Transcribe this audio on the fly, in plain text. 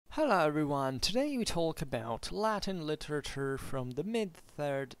Hello everyone, today we talk about Latin literature from the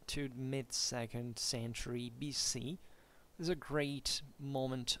mid-3rd to mid-2nd century BC. It's a great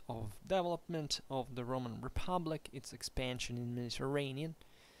moment of development of the Roman Republic, its expansion in the Mediterranean,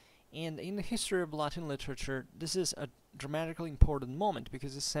 and in the history of Latin literature this is a dramatically important moment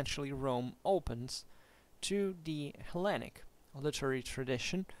because essentially Rome opens to the Hellenic literary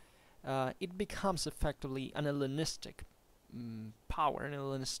tradition. It becomes effectively an Hellenistic power, an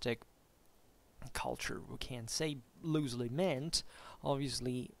Hellenistic culture, we can say loosely meant,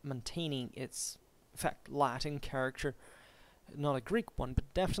 obviously maintaining its, in fact, Latin character, not a Greek one,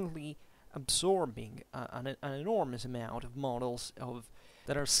 but definitely absorbing an enormous amount of models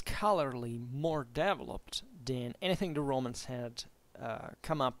that are scholarly more developed than anything the Romans had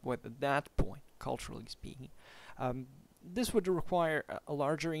come up with at that point, culturally speaking. This would require a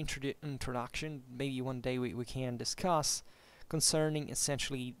larger introduction. Maybe one day we can discuss concerning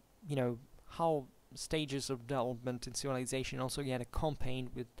essentially, how stages of development and civilization also get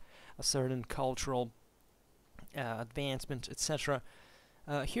accompanied with a certain cultural advancement, etc.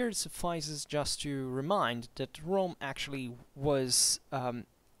 Here it suffices just to remind that Rome actually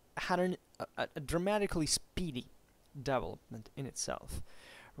had a dramatically speedy development in itself.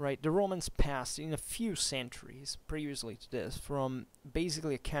 Right, the Romans passed in a few centuries previously to this from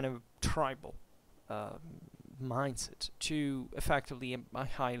basically a kind of tribal mindset to effectively a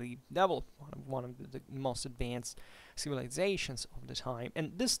highly developed one of the most advanced civilizations of the time.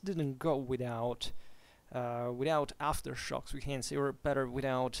 And this didn't go without aftershocks, we can say, or better,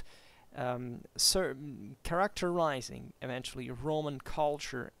 without characterizing eventually Roman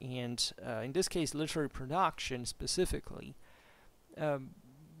culture and in this case literary production specifically,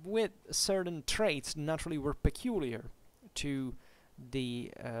 with certain traits naturally were peculiar to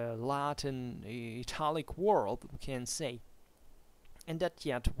the Latin Italic world, we can say, and that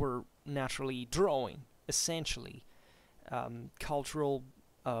yet were naturally drawing essentially cultural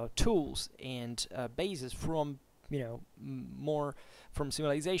tools and bases from more from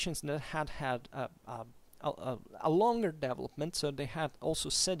civilizations that had a longer development, so they had also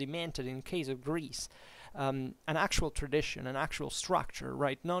sedimented, in case of Greece, an actual tradition, an actual structure,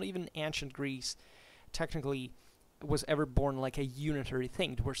 right? Not even ancient Greece technically was ever born like a unitary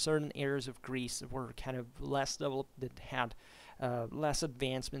thing. There were certain areas of Greece that were kind of less developed, that had less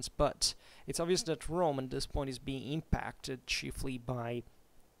advancements, but it's obvious that Rome at this point is being impacted chiefly by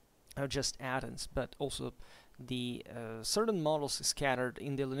just Athens, but also the certain models scattered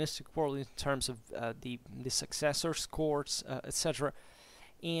in the Hellenistic world in terms of the successors, courts, etc.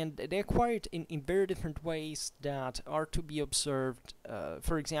 And they acquired in very different ways that are to be observed.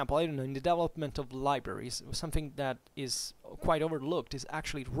 For example, I don't know, in the development of libraries, something that is quite overlooked is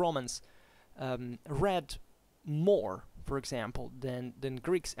actually Romans read more, for example, than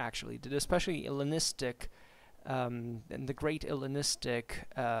Greeks actually did, especially Hellenistic, and the great Hellenistic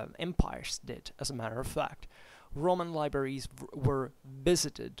empires did, as a matter of fact. Roman libraries were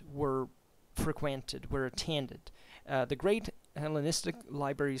visited, were frequented, were attended. The great Hellenistic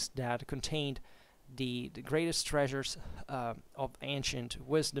libraries that contained the greatest treasures of ancient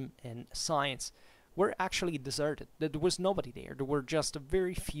wisdom and science were actually deserted. There was nobody there. There were just a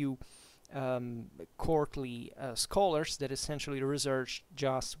very few courtly scholars that essentially researched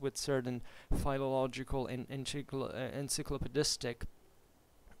just with certain philological and encyclopedistic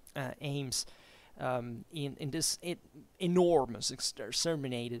aims in this enormous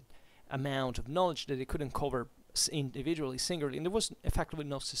exterminated amount of knowledge that they couldn't cover individually, singularly, and there was effectively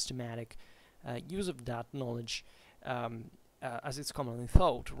no systematic use of that knowledge as it's commonly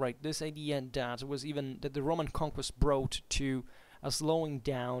thought, right? This idea that was even that the Roman conquest brought to a slowing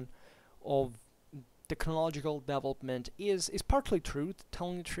down of technological development is partly true.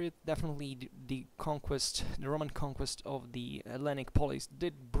 Telling the truth, definitely the Roman conquest of the Hellenic polis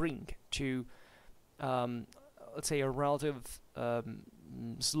did bring to let's say a relative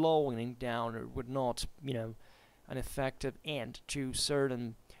slowing down, or would not, an effective end to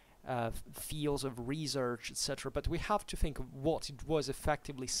certain fields of research, etc. But we have to think of what it was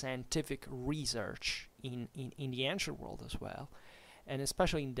effectively scientific research in the ancient world as well, and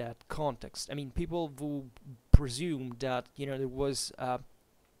especially in that context. I mean, people will presume that there was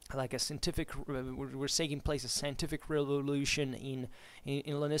like a scientific, was taking place a scientific revolution in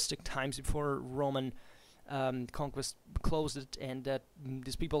Hellenistic times before Roman conquest closed it, and that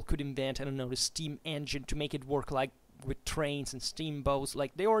these people could invent, I don't know, the steam engine to make it work like with trains and steamboats.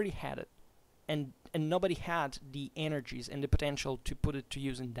 Like, they already had it, and nobody had the energies and the potential to put it to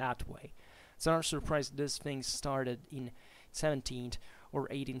use in that way. It's not a surprise this thing started in 17th or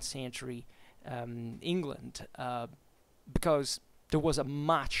 18th century England, because there was a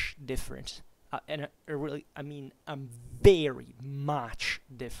much different, and a really, I mean, a very much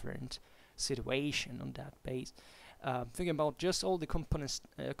different situation on that base. Thinking about just all the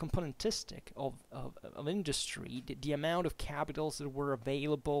componentistic of industry, the amount of capitals that were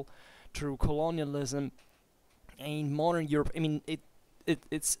available through colonialism in modern Europe. I mean,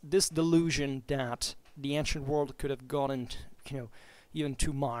 it's this delusion that the ancient world could have gotten, even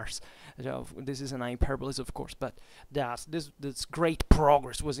to Mars. This is an hyperbole, of course, but that this great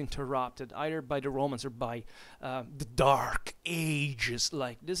progress was interrupted either by the Romans or by the Dark Ages.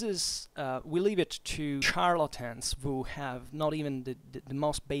 Like, this is, we leave it to charlatans who have not even the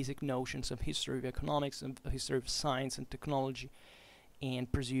most basic notions of history of economics and history of science and technology,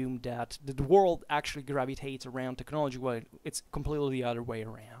 and presume that the world actually gravitates around technology. Well, it's completely the other way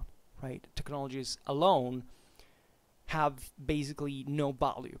around, right? Technologies alone have basically no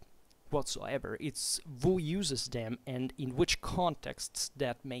value whatsoever. It's who uses them and in which contexts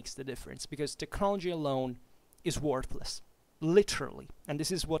that makes the difference, because technology alone is worthless, literally, and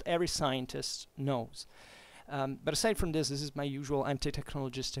this is what every scientist knows. But aside from this is my usual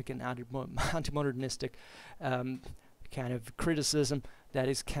anti-technologistic and anti-modernistic kind of criticism that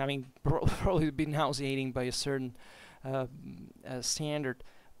is probably be nauseating by a certain standard.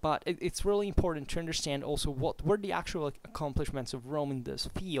 But it's really important to understand also what were the actual accomplishments of Rome in this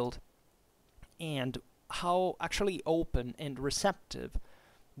field, and how actually open and receptive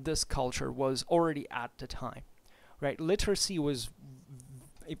this culture was already at the time. Right, literacy was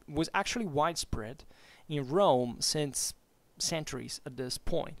actually widespread in Rome since centuries at this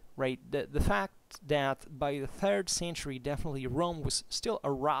point. Right, the fact that by the 3rd century, definitely Rome was still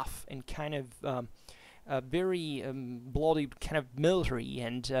a rough and kind of a very bloody kind of military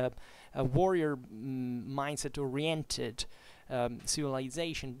and a warrior mindset-oriented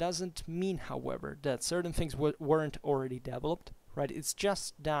civilization doesn't mean, however, that certain things weren't already developed, right? It's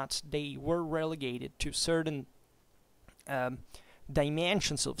just that they were relegated to certain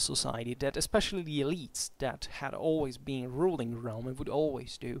dimensions of society that, especially the elites that had always been ruling Rome and would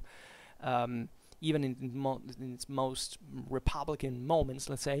always do, even in its most republican moments,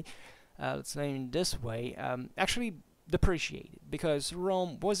 let's say in this way, actually depreciated, because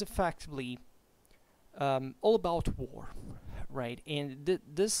Rome was effectively all about war, right? And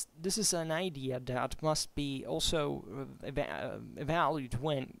this is an idea that must be also evaluated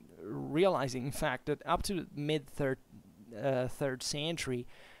when realizing, in fact, that up to the mid-3rd century,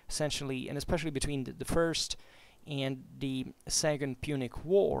 essentially, and especially between the First and the Second Punic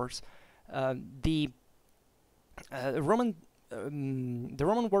Wars, the Roman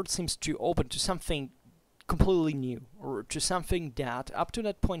world seems to open to something completely new, or to something that up to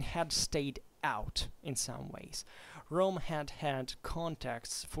that point had stayed out in some ways. Rome had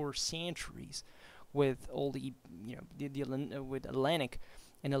contacts for centuries with all the with Hellenic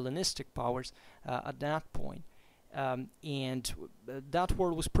and Hellenistic powers at that point, and that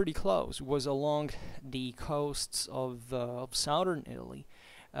world was pretty close. It was along the coasts of southern Italy,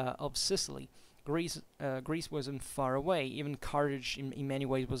 of Sicily. Greece wasn't far away. Even Carthage, in many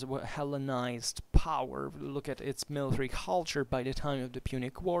ways, was a Hellenized power. Look at its military culture by the time of the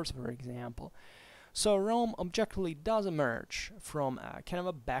Punic Wars, for example. So Rome objectively does emerge from kind of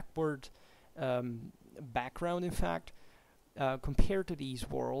a backward background, in fact, compared to these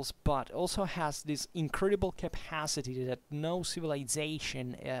worlds, but also has this incredible capacity that no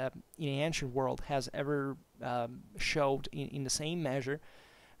civilization in the ancient world has ever showed in the same measure.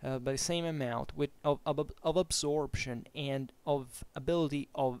 By the same amount of absorption and of ability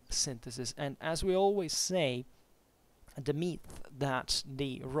of synthesis. And as we always say, the myth that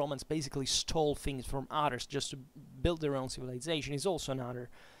the Romans basically stole things from others just to build their own civilization is also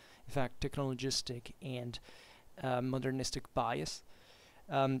another, in fact, technologistic and modernistic bias.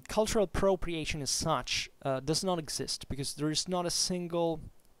 Cultural appropriation as such does not exist, because there is not a single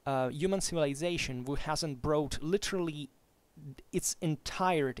human civilization who hasn't brought literally its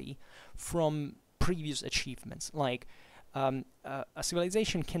entirety from previous achievements. Like a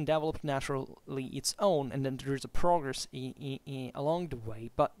civilization can develop naturally its own, and then there's a progress along the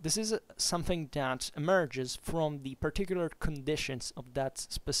way, but this is something that emerges from the particular conditions of that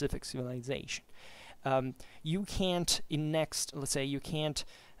specific civilization. You can't let's say you can't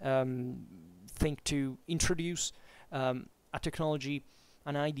think to introduce a technology,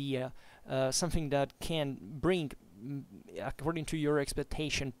 an idea, something that can bring, according to your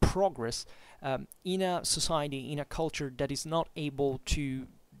expectation, progress in a society, in a culture that is not able to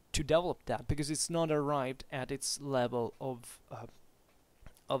develop that, because it's not arrived at its level of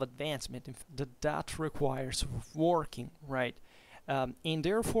advancement. That requires working, right? And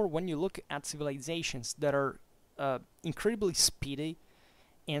therefore, when you look at civilizations that are incredibly speedy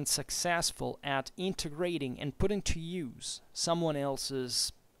and successful at integrating and putting to use someone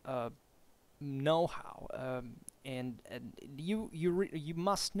else's know-how, and you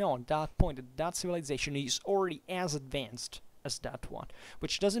must know at that point that that civilization is already as advanced as that one,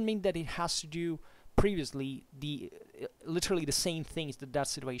 which doesn't mean that it has to do previously literally the same things that that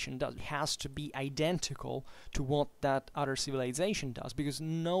civilization does. It has to be identical to what that other civilization does, because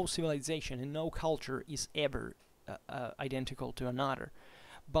no civilization and no culture is ever identical to another.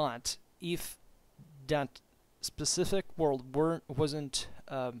 But if that specific world wasn't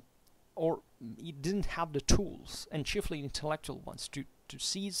or it didn't have the tools, and chiefly intellectual ones, to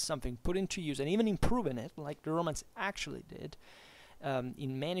seize something, put into use, and even improve in it, like the Romans actually did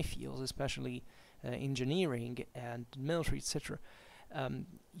in many fields, especially engineering and military, etc.,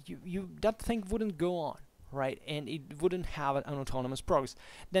 that thing wouldn't go on, right? And it wouldn't have an autonomous progress.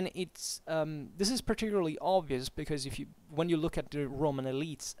 Then it's this is particularly obvious because when you look at the Roman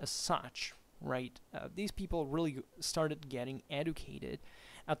elites as such, right, these people really started getting educated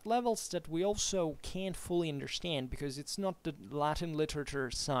at levels that we also can't fully understand, because it's not that Latin literature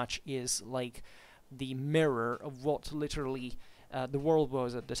as such is like the mirror of what literally the world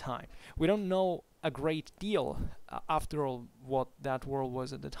was at the time. We don't know a great deal, after all, what that world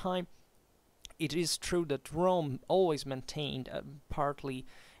was at the time. It is true that Rome always maintained partly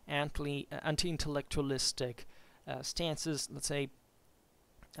anti-intellectualistic stances, let's say,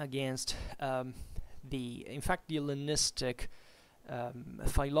 against the Hellenistic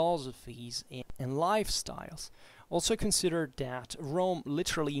philosophies and lifestyles. Also consider that Rome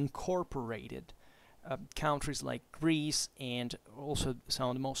literally incorporated countries like Greece, and also some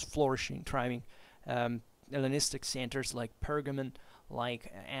of the most flourishing, thriving Hellenistic centers like Pergamon,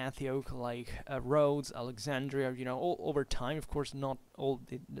 like Antioch, like Rhodes, Alexandria, all over time. Of course, not all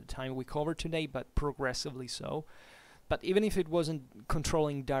the time we cover today, but progressively so. But even if it wasn't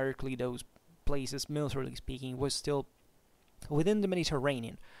controlling directly those places, militarily speaking, it was still within the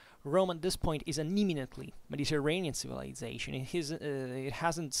Mediterranean. Rome at this point is an eminently Mediterranean civilization. It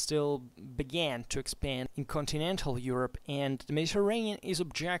hasn't still began to expand in continental Europe, and the Mediterranean is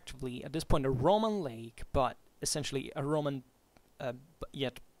objectively at this point a Roman lake, but essentially a Roman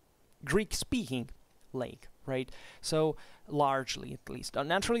yet Greek-speaking lake, right? So largely, at least.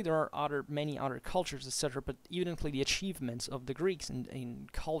 Naturally, there are many other cultures, etc., but evidently the achievements of the Greeks in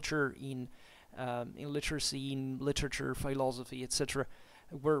culture, in literacy, in literature, philosophy, etc.,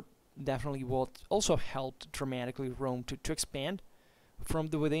 were definitely what also helped dramatically Rome to expand from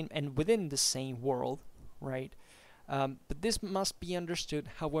the within the same world, right? But this must be understood,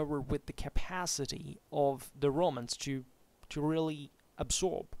 however, with the capacity of the Romans to really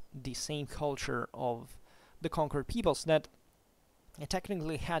absorb the same culture of the conquered peoples that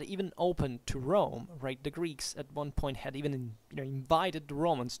technically had even opened to Rome, right? The Greeks at one point had even invited the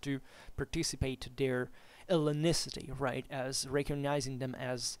Romans to participate to their Hellenicity, right, as recognizing them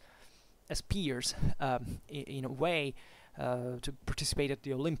as peers in a way, to participate at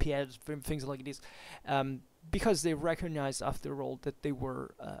the Olympiads, things like this, because they recognized, after all, that they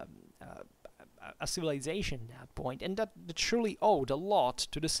were a civilization at that point, and that surely owed a lot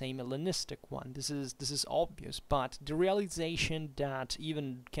to the same Hellenistic one. This is obvious, but the realization that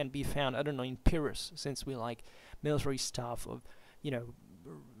even can be found, I don't know, in Pyrrhus, since we like military stuff, of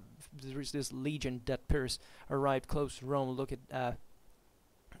there is this legend that Pyrrhus arrived close to Rome. Look at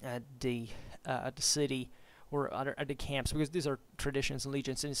the city or at the camps, because these are traditions and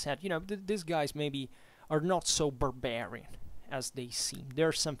legends, and it said, these guys maybe are not so barbarian as they seem.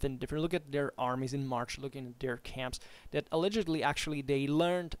 There's something different. Look at their armies in march, looking at their camps, that allegedly actually they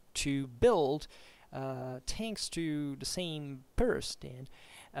learned to build thanks to the same Pyrrhus then,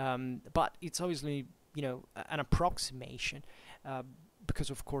 but it's obviously an approximation,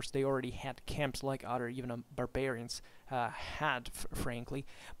 because of course they already had camps like other even barbarians had, frankly.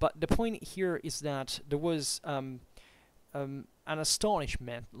 But the point here is that there was an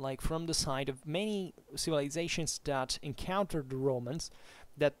astonishment, like from the side of many civilizations that encountered the Romans,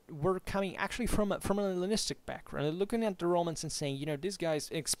 that were coming actually from an Hellenistic background, looking at the Romans and saying, these guys,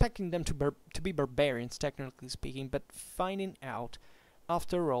 expecting them to be barbarians, technically speaking, but finding out,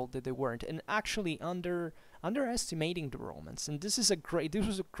 after all, that they weren't, and actually underestimating the Romans. And this was a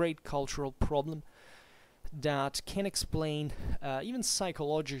great cultural problem that can explain, even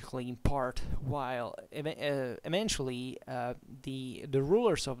psychologically in part, while eventually the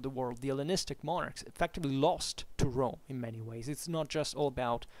rulers of the world, the Hellenistic monarchs, effectively lost to Rome in many ways. It's not just all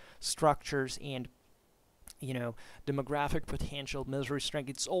about structures and demographic potential, military strength.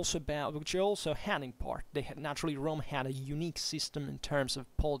 It's also about, which they also had in part. Naturally, Rome had a unique system in terms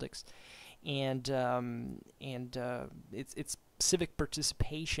of politics and its civic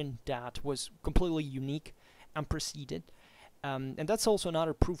participation that was completely unique, unprecedented. And that's also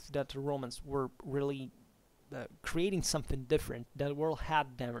another proof that the Romans were really creating something different that the world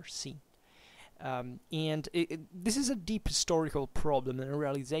had never seen. This is a deep historical problem and a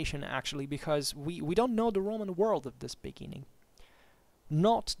realization, actually, because we don't know the Roman world at this beginning.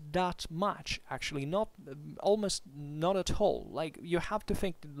 Not that much, actually, almost not at all. Like, you have to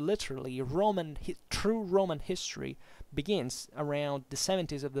think that literally true Roman history begins around the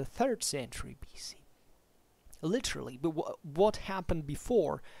 70s of the 3rd century BC. Literally, but what happened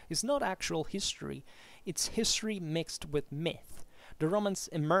before is not actual history, it's history mixed with myth. The Romans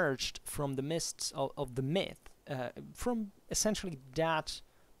emerged from the mists of the myth, from essentially that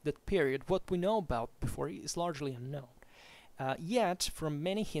period. What we know about before is largely unknown. Yet, from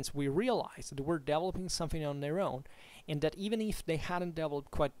many hints, we realize that they were developing something on their own, and that even if they hadn't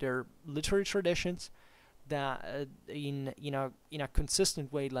developed quite their literary traditions, that in a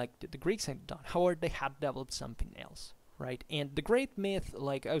consistent way like the Greeks had done, however, they had developed something else, right? And the great myth,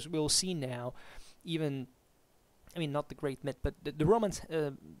 like as we'll see now, not the great myth, but the Romans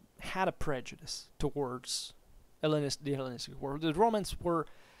had a prejudice towards the Hellenistic world. The Romans were,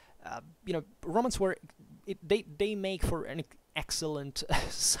 they make for an excellent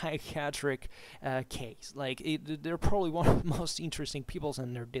psychiatric case. Like, they're probably one of the most interesting peoples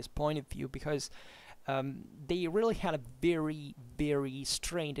under this point of view, because they really had a very, very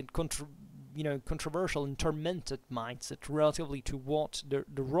strained and controversial and tormented mindset relatively to what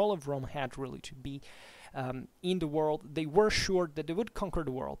the role of Rome had really to be in the world. They were sure that they would conquer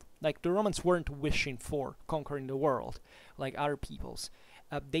the world. Like, the Romans weren't wishing for conquering the world like other peoples.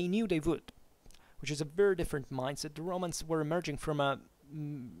 They knew they would, which is a very different mindset. The Romans were emerging from a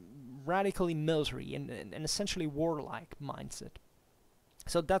radically military and essentially warlike mindset.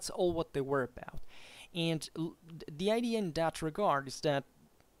 So that's all what they were about. And the idea in that regard is that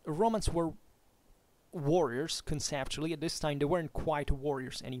Romans were warriors, conceptually. At this time, they weren't quite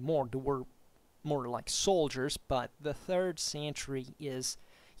warriors anymore. They were more like soldiers, but the 3rd century is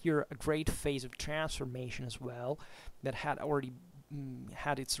here a great phase of transformation as well, that had already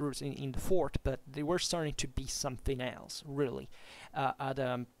had its roots in the 4th, but they were starting to be something else, really.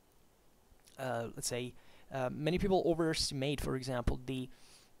 Let's say, many people overestimate, for example, the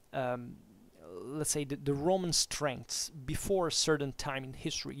Roman strengths before a certain time in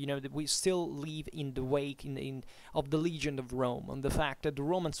history. That we still live in the wake of the Legion of Rome, and the fact that the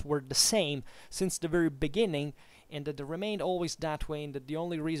Romans were the same since the very beginning, and that they remained always that way, and that the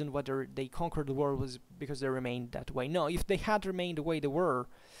only reason whether they conquered the world was because they remained that way. No, if they had remained the way they were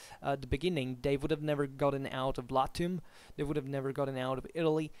at the beginning, they would have never gotten out of Latium, they would have never gotten out of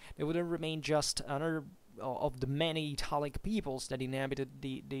Italy, they would have remained just another of the many Italic peoples that inhabited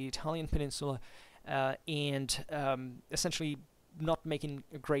the Italian peninsula, and essentially not making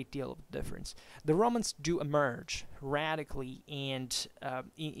a great deal of difference. The Romans do emerge radically, and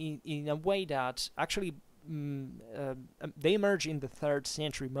in a way that actually they emerge in the 3rd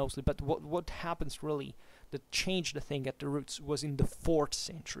century mostly, but what happens really that changed the thing at the roots was in the 4th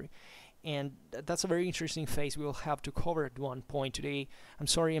century. And that's a very interesting phase we'll have to cover at one point today. I'm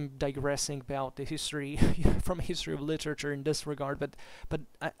sorry I'm digressing about the history from history of literature in this regard, but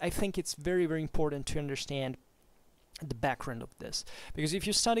I think it's very, very important to understand the background of this, because if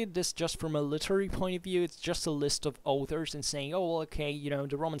you studied this just from a literary point of view, it's just a list of authors and saying, oh, well, okay,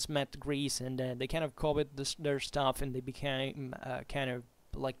 the Romans met Greece and they kind of copied their stuff and they became kind of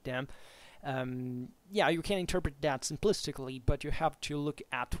like them. Yeah, you can interpret that simplistically, but you have to look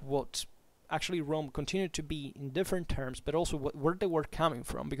at what actually Rome continued to be in different terms, but also where they were coming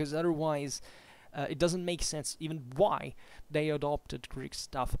from, because otherwise it doesn't make sense even why they adopted Greek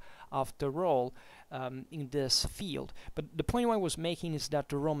stuff after all in this field. But the point I was making is that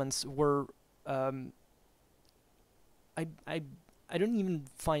the Romans were I don't even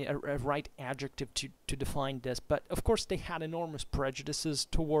find a right adjective to define this, but of course they had enormous prejudices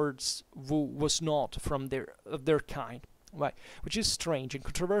towards who was not from their kind, right? Which is strange and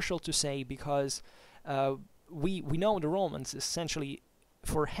controversial to say, because we know the Romans essentially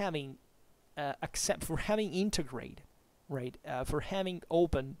for having integrated, right, for having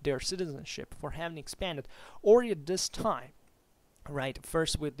opened their citizenship, for having expanded, or at this time. Right,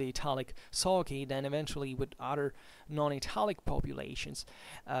 first with the Italic Socii, then eventually with other non-Italic populations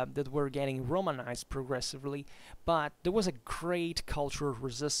that were getting Romanized progressively, but there was a great cultural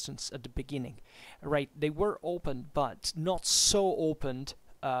resistance at the beginning. Right, they were open, but not so opened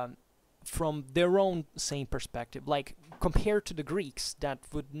from their own same perspective, like compared to the Greeks that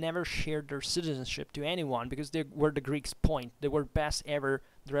would never share their citizenship to anyone because they were the Greeks' point. They were best ever,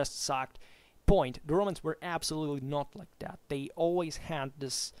 the rest sucked, point, the Romans were absolutely not like that. They always had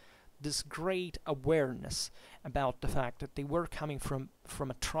this great awareness about the fact that they were coming from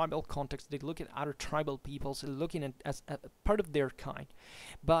a tribal context. They look at other tribal peoples, looking at as a part of their kind.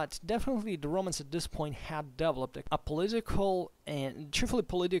 But definitely the Romans at this point had developed a political, and chiefly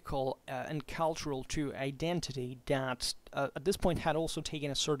political and cultural too, identity that at this point had also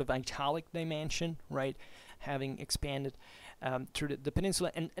taken a sort of italic dimension, right? Having expanded through the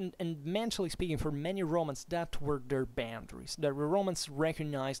peninsula, and mentally speaking, for many Romans, that were their boundaries. The Romans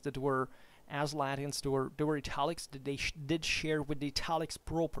recognized that were, as Latins, there were Italics that they did share with the Italics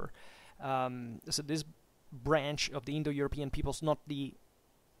proper. So this branch of the Indo-European peoples, not the,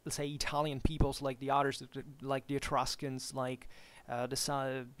 let's say, Italian peoples like the others, like the Etruscans, like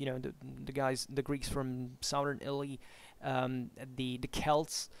the guys, the Greeks from southern Italy, the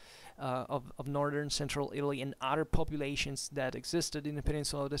Celts. Of northern central Italy, and other populations that existed in the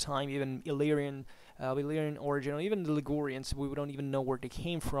peninsula at the time, even Illyrian origin, or even the Ligurians. We don't even know where they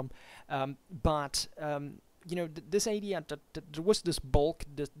came from. But this idea that there was this bulk,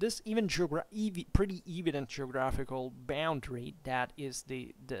 this even pretty evident geographical boundary that is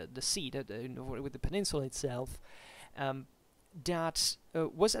the sea, with the peninsula itself, that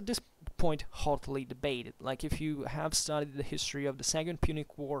was at this point hotly debated. Like, if you have studied the history of the Second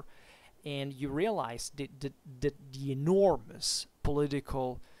Punic War, and you realize the enormous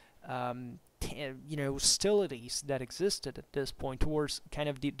political hostilities that existed at this point towards kind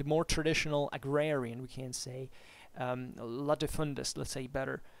of the more traditional agrarian, we can say, latifundist, let's say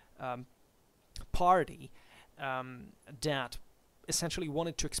better, party that essentially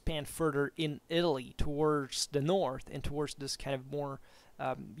wanted to expand further in Italy towards the north and towards this kind of more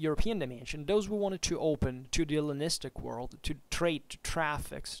European dimension. Those who wanted to open to the Hellenistic world, to trade, to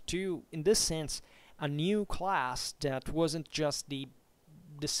traffics, to, in this sense, a new class that wasn't just the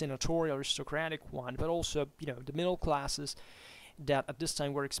senatorial aristocratic one, but also, the middle classes that at this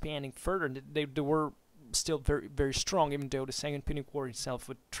time were expanding further. They were still very, very strong, even though the Second Punic War itself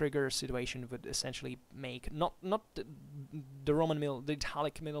would trigger a situation, would essentially make not the Roman the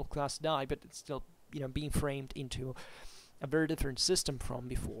Italic middle class die, but it's still being framed into a very different system from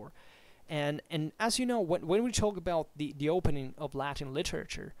before. And as you know, when we talk about the opening of Latin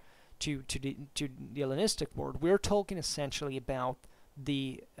literature to the Hellenistic world, we're talking essentially about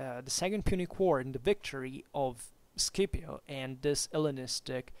the Second Punic War and the victory of Scipio and this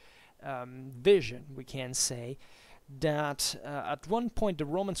Hellenistic vision, we can say, that at one point the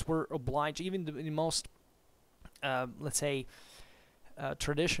Romans were obliged, even the most, let's say,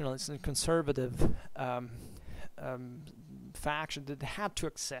 traditionalist and conservative faction, that had to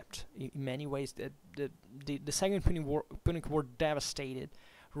accept in many ways that the Second Punic War devastated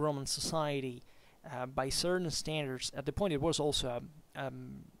Roman society by certain standards. At the point, it was also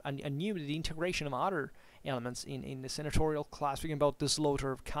the integration of other elements in the senatorial class. Speaking about the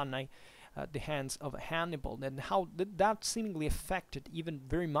slaughter of Cannae at the hands of Hannibal, and how that seemingly affected even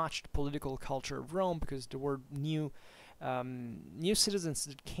very much the political culture of Rome, because there were new citizens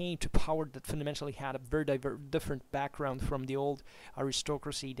that came to power that fundamentally had a very different background from the old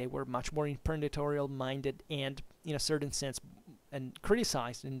aristocracy. They were much more imperatorial minded, and in a certain sense, and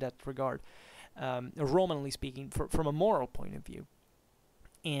criticized in that regard, Romanly speaking, from a moral point of view.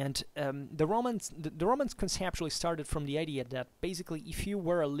 And the Romans conceptually started from the idea that basically, if you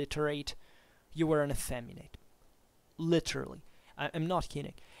were illiterate, you were an effeminate. Literally, I'm not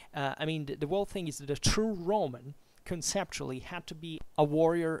kidding. I mean, the whole thing is that a true Roman conceptually had to be a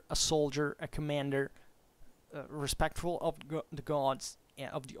warrior, a soldier, a commander, respectful of the gods,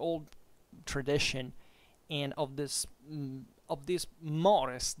 of the old tradition, and of this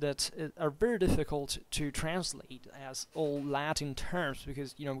mores that are very difficult to translate as all Latin terms,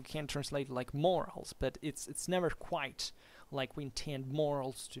 because we can't translate like morals, but it's never quite like we intend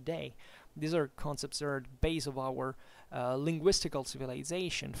morals today. These are concepts that are the base of our linguistical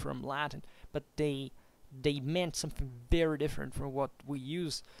civilization from Latin, but they meant something very different from what we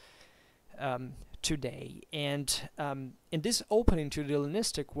use today. And this opening to the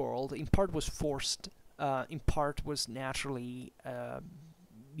Hellenistic world, in part, was forced. In part, was naturally, there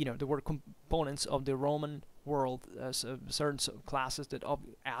were components of the Roman world, certain classes that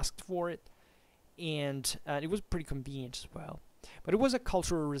asked for it, and it was pretty convenient as well. But it was a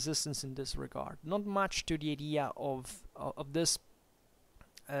cultural resistance in this regard, not much to the idea of this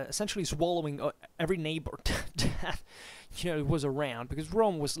essentially swallowing every neighbor that was around, because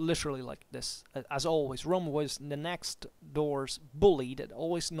Rome was literally like this. As always, Rome was the next door's bully that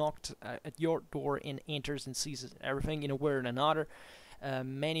always knocked at your door and enters and seizes everything in a way or another.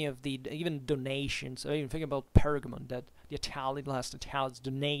 Many of the even donations, I even think about Pergamon, that the last Italians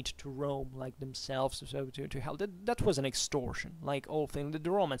donate to Rome like themselves, so to help. That was an extortion, like all things.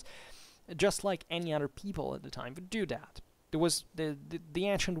 The Romans, just like any other people at the time, would do that. There was the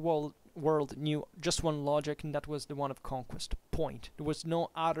ancient world knew just one logic, and that was the one of conquest. Point. There was no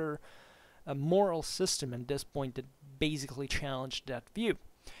other moral system at this point that basically challenged that view.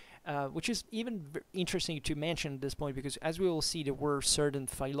 Which is even interesting to mention at this point, because as we will see, there were certain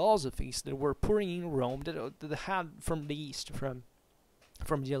philosophies that were pouring in Rome that had from the East, from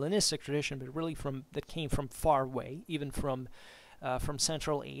the Hellenistic tradition, but really that came from far away, even from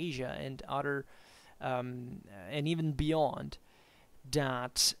Central Asia and other, and even beyond,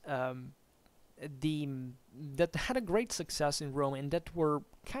 that that had a great success in Rome, and that were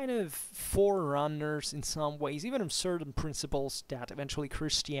kind of forerunners in some ways, even of certain principles that eventually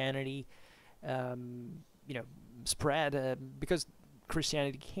Christianity, spread, because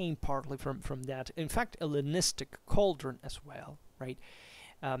Christianity came partly from that. In fact, Hellenistic cauldron as well, right?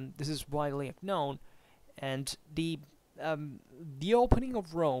 This is widely known, and the opening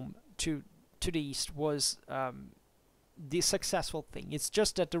of Rome to the East was the successful thing. It's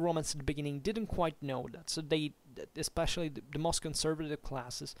just that the Romans at the beginning didn't quite know that, so they, especially the most conservative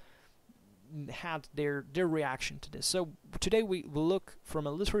classes, had their reaction to this. So today we will look from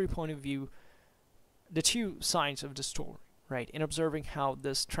a literary point of view the two sides of the story, right, in observing how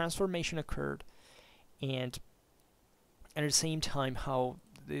this transformation occurred, and at the same time how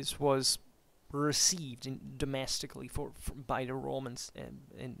this was received domestically by the Romans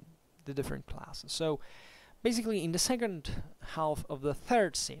and the different classes. So basically, in the second half of the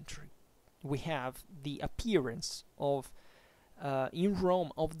 3rd century, we have the appearance of, in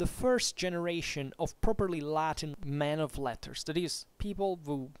Rome, of the first generation of properly Latin men of letters. That is, people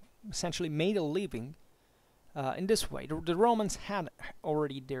who essentially made a living in this way. The Romans had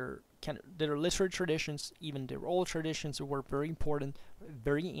already their literary traditions, even their old traditions were very important,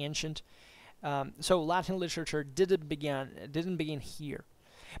 very ancient. So Latin literature didn't begin here,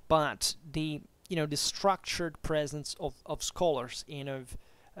 but the structured presence of scholars and of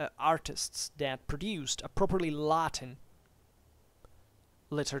artists that produced a properly Latin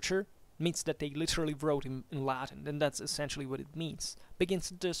literature means that they literally wrote in Latin, and that's essentially what it means. Begins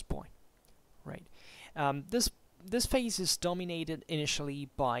at this point, right? This phase is dominated initially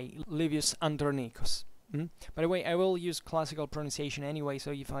by Livius Andronicus. By the way, I will use classical pronunciation anyway,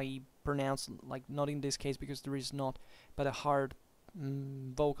 so if I pronounce, like, not in this case because there is not, but a hard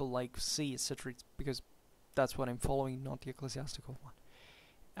vocal like C, etc., because that's what I'm following, not the ecclesiastical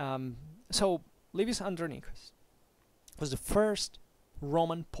one. So Livius Andronicus was the first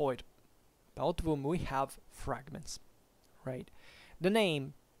Roman poet about whom we have fragments, right? The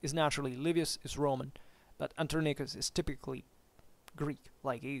name is naturally, Livius is Roman, but Andronicus is typically Greek,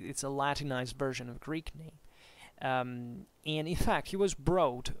 like it's a Latinized version of Greek name. And in fact, he was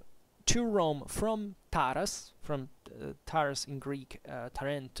brought to Rome from Taras, Taras in Greek,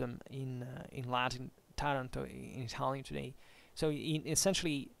 Tarentum in Latin, Taranto in Italian today. So in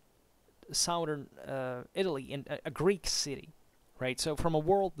essentially southern Italy, in a Greek city, right? So from a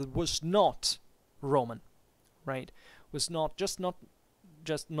world that was not Roman, right? Was not just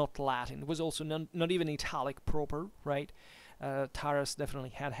not Latin. It was also not even Italic proper, right? Taras definitely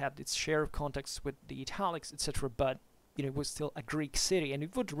had its share of contacts with the Italics, etc., but it was still a Greek city, and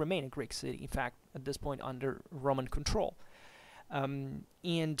it would remain a Greek city, in fact, at this point under Roman control.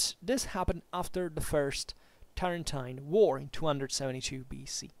 And this happened after the First Tarentine War in 272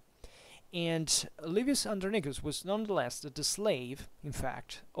 BC. And Livius Andronicus was nonetheless the slave, in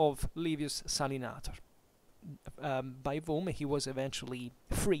fact, of Livius Salinator, by whom he was eventually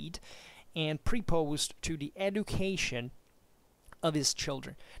freed and preposed to the education of his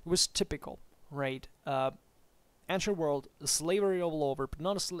children. It was typical, right? Ancient world, slavery all over, but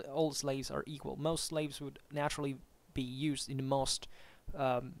not all slaves are equal. Most slaves would naturally be used in the most,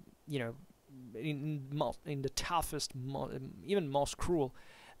 in the toughest, even most cruel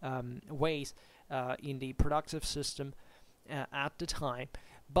ways in the productive system at the time.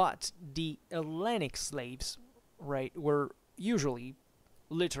 But the Hellenic slaves, right, were usually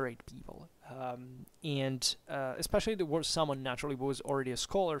literate people, and especially there was someone naturally who was already a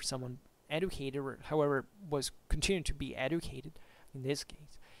scholar, someone educated, or however was continuing to be educated in this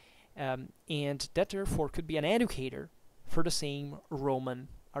case, and that therefore could be an educator for the same Roman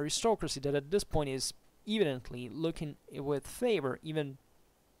aristocracy that at this point is evidently looking with favor even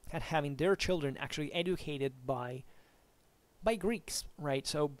at having their children actually educated by Greeks, right?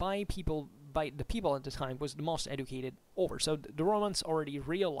 So by the people at the time was the most educated over. So the Romans already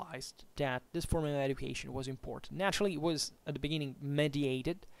realized that this form of education was important. Naturally, it was at the beginning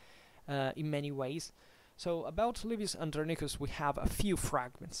mediated in many ways. So about Livius Andronicus, we have a few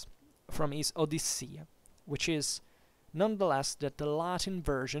fragments from his Odyssea, which is nonetheless the Latin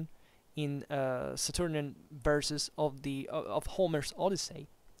version in Saturnian verses of Homer's Odyssey.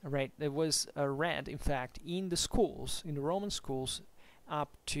 Right, it was read, in fact, in the schools, in the Roman schools,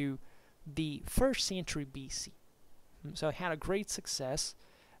 up to the 1st century BC. So it had a great success.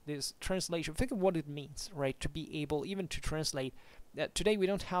 This translation, think of what it means, right? To be able even to translate. Today we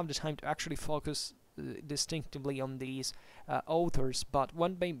don't have the time to actually focus distinctively on these authors, but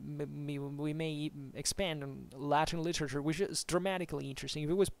one day we may expand on Latin literature, which is dramatically interesting.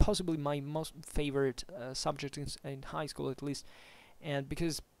 It was possibly my most favorite subject in high school, at least, and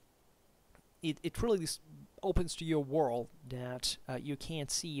because it really opens to your world that you can't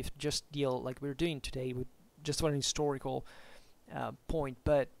see if just deal like we're doing today with just one historical point,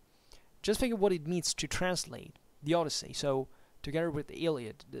 but just think of what it means to translate the Odyssey. So together with the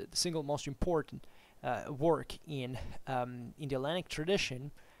Iliad, the single most important work in the Hellenic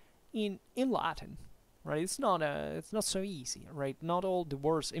tradition, in Latin, right? It's not so easy, right? Not all the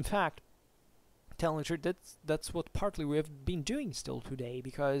words. In fact, telling the truth, that's what partly we have been doing still today,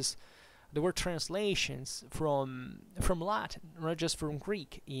 because there were translations from Latin, not just from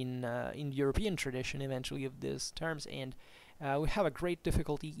Greek, in the European tradition eventually of these terms, and we have a great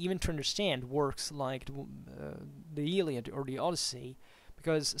difficulty even to understand works like the Iliad or the Odyssey,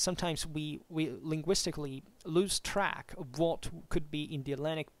 because sometimes we linguistically lose track of what could be in the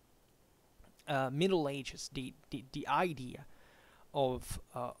Hellenic Middle Ages, the idea of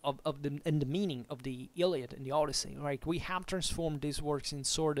the meaning of the Iliad and the Odyssey, right? We have transformed these works in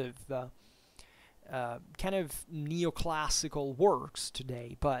sort of kind of neoclassical works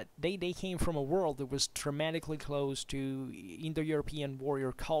today, but they came from a world that was dramatically close to Indo-European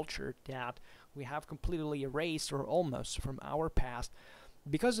warrior culture that we have completely erased, or almost, from our past,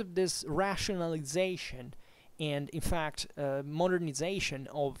 because of this rationalization and, in fact, modernization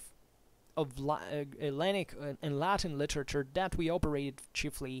of Hellenic and Latin literature that we operated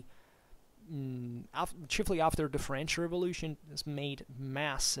chiefly after the French Revolution. Has made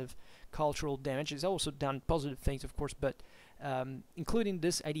massive cultural damage. It's also done positive things, of course, but including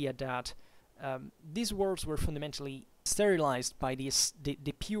this idea that these words were fundamentally sterilized by the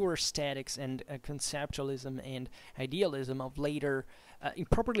pure aesthetics and conceptualism and idealism of later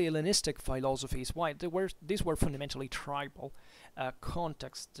improperly Hellenistic philosophies. Why? These were fundamentally tribal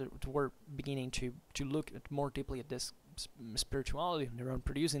contexts that were beginning to look more deeply at this spirituality on their own,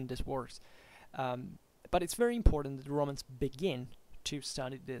 producing these works. But it's very important that the Romans begin to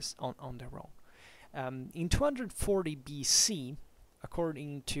study this on their own. In 240 BC,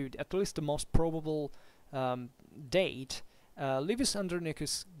 according to at least the most probable date, Livius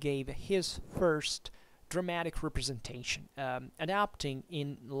Andronicus gave his first dramatic representation, adapting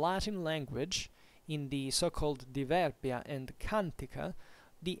in Latin language, in the so-called Diverbia and Cantica,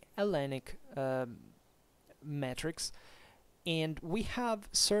 the Hellenic metrics. And we have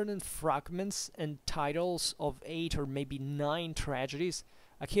certain fragments and titles of 8 or maybe 9 tragedies.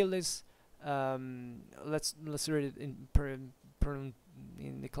 Achilles, let's read it in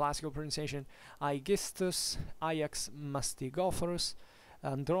the classical pronunciation: Aegisthus, Ajax Mastigophorus,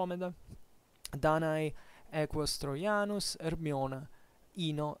 Andromeda, Danae, Equus Troianus, Hermione,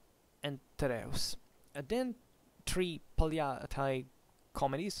 Ino, and Tereus. Then 3 palliati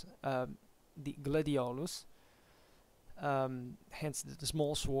comedies, the Gladiolus, hence the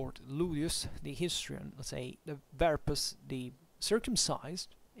small sword, Ludius, the Histrion, let's say, the Verpus, the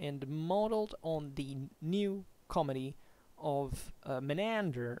circumcised, and modeled on the new comedy of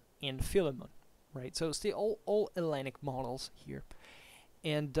Menander and Philemon, right? So still all Hellenic models here.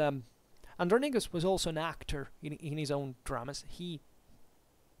 And Andronicus was also an actor in his own dramas. He,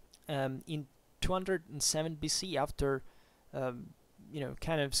 in 207 BC, after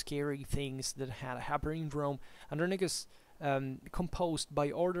kind of scary things that had happened in Rome, Andronicus composed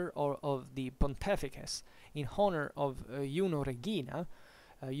by order of the Pontificus in honor of Juno Regina,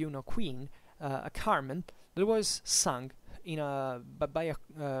 Juno Queen, a Carmen, that was sung by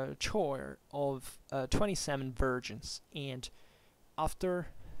a choir of 27 virgins. And after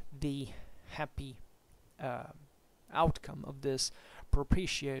the happy outcome of this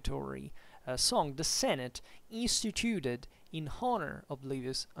propitiatory song, the Senate instituted, in honor of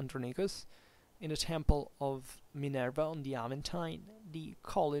Livius Andronicus, in the temple of Minerva on the Aventine, the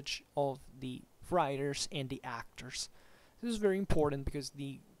College of the Writers and the Actors. This is very important because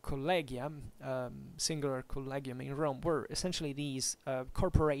the collegia, singular collegium in Rome, were essentially these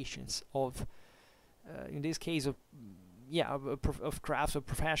corporations of, in this case, of crafts, of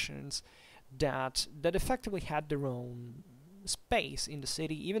professions that effectively had their own space in the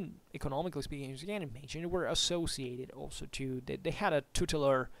city, even economically speaking, as you can imagine, were associated also to, they had a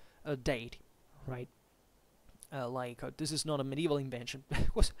tutelar deity, right? This is not a medieval invention,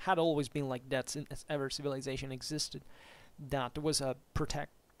 it had always been like that since ever civilization existed, that there was a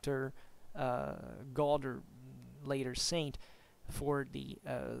protector, god or later saint, for the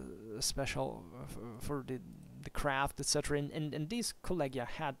special, for the craft, etc. And these collegia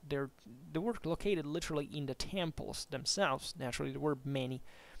had they were located literally in the temples themselves. Naturally, there were many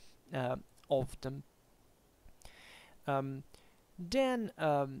of them. Then,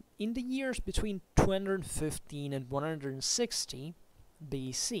 in the years between 215 and 160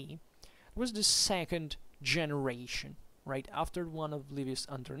 BC, there was the second generation, right after one of Livius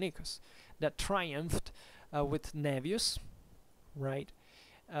Andronicus, that triumphed with Naevius, right?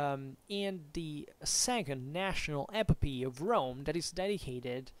 And the second national epopee of Rome that is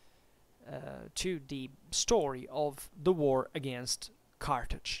dedicated to the story of the war against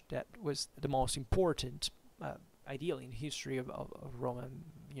Carthage. That was the most important, ideally, in history of Roman,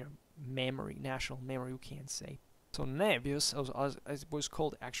 memory, national memory, you can say. So Naevius, as it was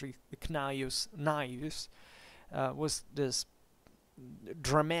called actually, Naevius, was this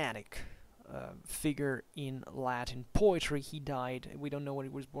dramatic figure in Latin poetry. He died, we don't know when he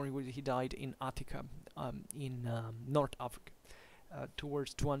was born, he died in Attica, in North Africa,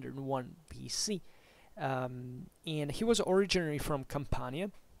 towards 201 BC. And he was originally from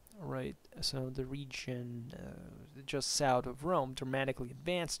Campania, right? So the region just south of Rome, dramatically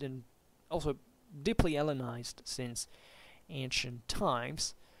advanced and also deeply Hellenized since ancient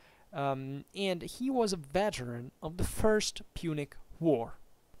times. And he was a veteran of the First Punic War.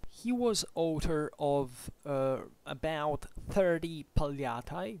 He was author of about 30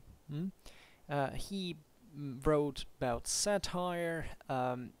 Palliatae. He wrote about satire,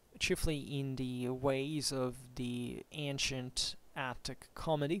 chiefly in the ways of the ancient Attic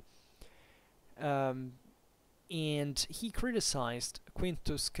comedy. And he criticized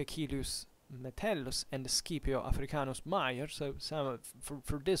Quintus Caecilius Metellus and Scipio Africanus Maior. So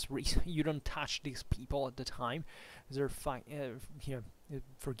for this reason, you don't touch these people at the time. They're fine.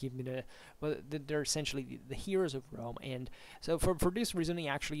 Forgive me, but they're essentially the heroes of Rome, and so for this reason he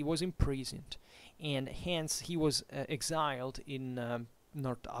actually was imprisoned, and hence he was exiled in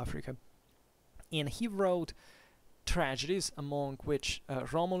North Africa. And he wrote tragedies, among which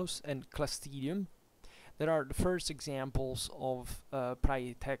Romulus and Clastidium, that are the first examples of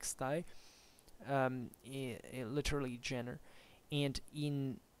praetextae, literally genre, and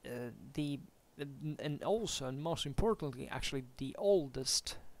in and also, and most importantly, actually the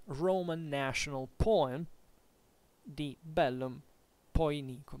oldest Roman national poem, the Bellum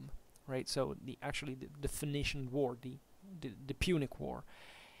Poenicum, right? So actually the Phoenician War, the Punic War,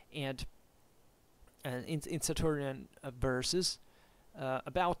 and in Saturnian verses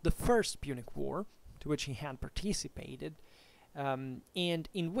about the First Punic War, to which he had participated, and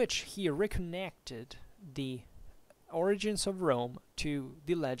in which he reconnected the origins of Rome to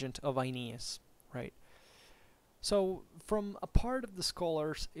the legend of Ennius, right? So, from a part of the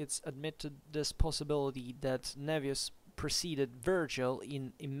scholars, it's admitted this possibility that Naevius preceded Virgil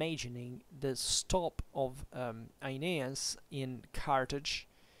in imagining the stop of Aeneas in Carthage,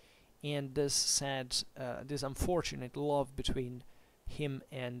 and this sad, this unfortunate love between him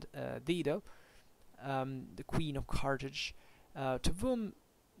and Dido, the queen of Carthage, to whom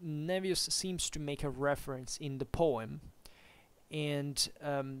Naevius seems to make a reference in the poem. And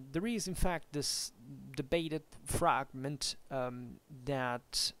there is in fact this debated fragment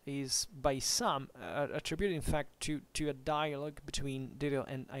that is by some attributed in fact to a dialogue between Dido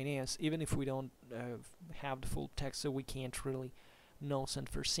and Aeneas, even if we don't have the full text, so we can't really know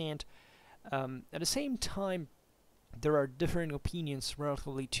 100%. At the same time, there are different opinions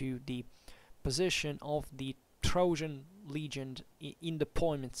relatively to the position of the Trojan legend in the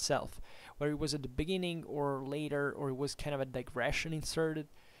poem itself, whether it was at the beginning or later, or it was kind of a digression inserted.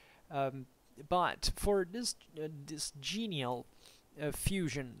 But for this genial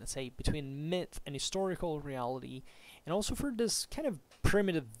fusion, let's say, between myth and historical reality, and also for this kind of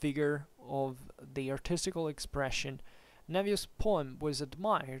primitive vigor of the artistical expression, Naevius' poem was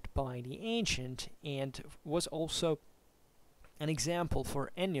admired by the ancient and was also an example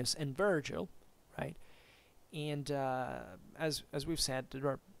for Ennius and Virgil, right? And as we've said, there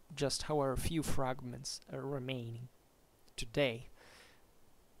are just, however, few fragments remaining today.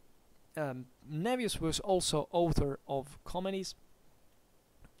 Naevius was also author of comedies,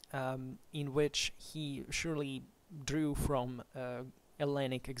 in which he surely drew from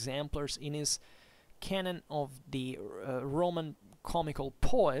Hellenic exemplars. In his canon of the Roman comical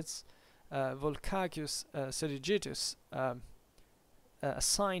poets, Volcacius Sedigitus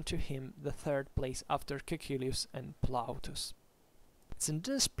assigned to him the third place after Caecilius and Plautus. It's in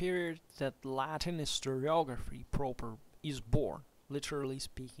this period that Latin historiography proper is born, literally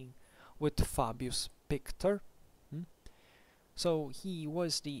speaking, with Fabius Pictor. So he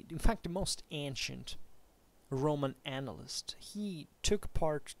was in fact, the most ancient Roman annalist. He took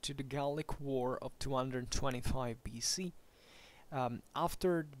part to the Gallic War of 225 BC.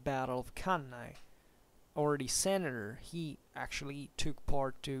 After the Battle of Cannae, already senator, he actually took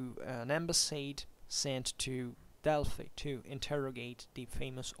part to an embassy sent to Delphi to interrogate the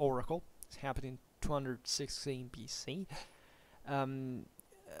famous oracle. It happened in 216 BC.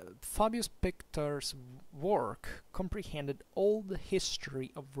 Fabius Pictor's work comprehended all the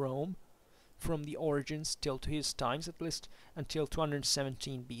history of Rome from the origins till to his times, at least until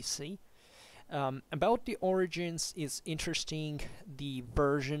 217 BC. About the origins is interesting the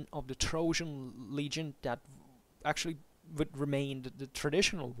version of the Trojan legend that actually would remain the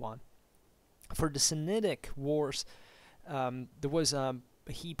traditional one. For the Sinitic wars, there was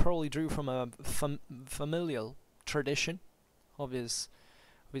he probably drew from a familial tradition of his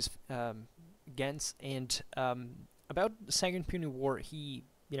gens, and about the Second Punic War, he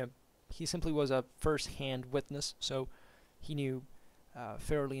simply was a first-hand witness, so he knew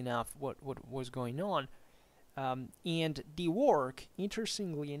fairly enough what was going on. And the work,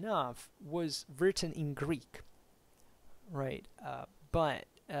 interestingly enough, was written in Greek, right? But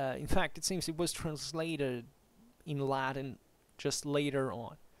in fact, it seems it was translated in Latin just later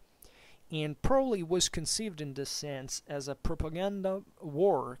on, and probably was conceived in this sense as a propaganda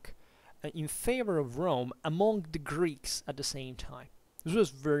work in favor of Rome among the Greeks at the same time. This was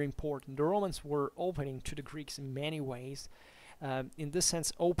very important. The Romans were opening to the Greeks in many ways, in this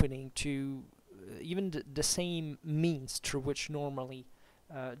sense opening to even the same means through which normally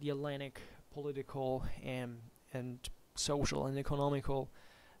the Hellenic political and social and economical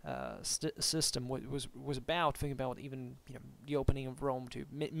system was about. Think about even the opening of Rome to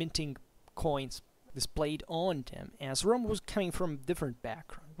minting coins displayed on them, as Rome was coming from different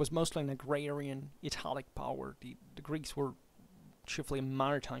background. It was mostly an agrarian Italic power. The Greeks were chiefly a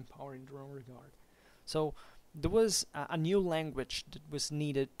maritime power in their own regard. So there was a new language that was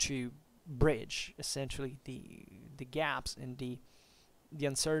needed to bridge essentially the gaps and the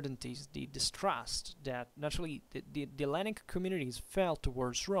uncertainties, the distrust that naturally the Hellenic communities felt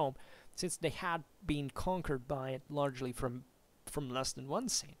towards Rome, since they had been conquered by it largely from less than 1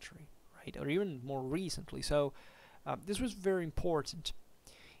 century, right, or even more recently. So this was very important,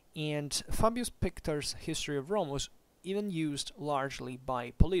 and Fabius Pictor's history of Rome was even used largely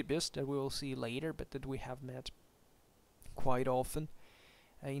by Polybius, that we will see later, but that we have met quite often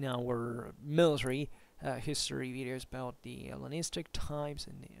in our military history videos about the Hellenistic times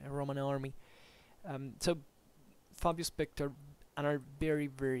and the Roman army. So Fabius Pictor, another very,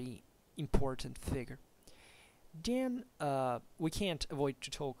 very important figure. Then we can't avoid to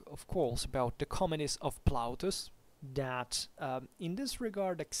talk, of course, about the comedies of Plautus, that in this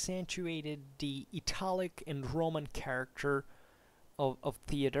regard accentuated the Italic and Roman character of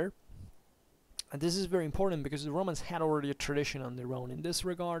theater. And this is very important because the Romans had already a tradition on their own in this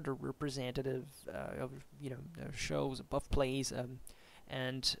regard, a representative of shows, of plays,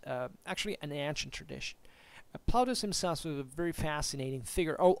 and actually an ancient tradition. Plautus himself was a very fascinating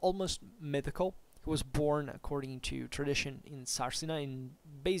figure, almost mythical. He was born, according to tradition, in Sarsina,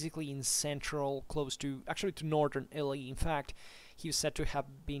 basically in central, close to, actually to northern Italy. In fact, he was said to have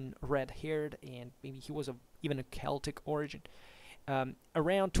been red-haired, and maybe he was even a Celtic origin,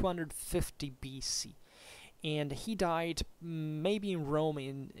 around 250 BC. And he died maybe in Rome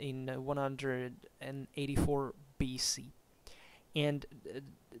in 184 BC. And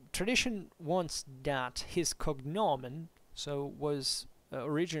tradition wants that his cognomen, was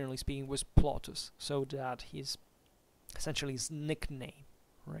originally speaking, was Plautus, so that essentially his nickname,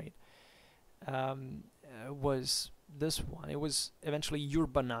 right, was this one. It was eventually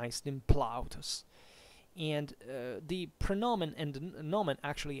urbanized in Plautus, and the pronomen and the nomen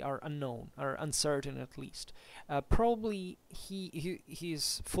actually are unknown, are uncertain at least. Probably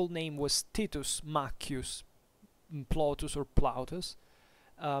his full name was Titus Maccius Plautus or Plautus,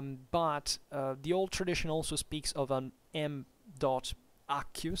 but the old tradition also speaks of an M.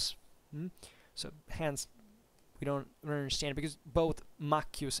 Accius, so hence we don't understand, because both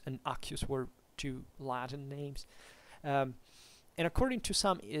Maccius and Accius were two Latin names, and according to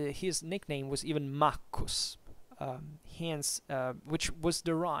some his nickname was even Maccus, hence which was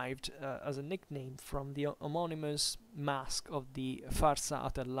derived as a nickname from the homonymous mask of the Farsa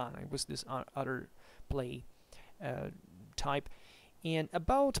Atellana. It was this other play type. And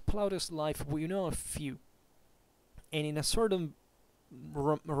about Plautus' life we know a few, and in a sort of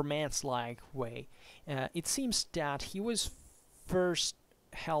romance-like way. It seems that he was first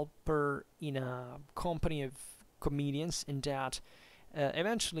helper in a company of comedians, and that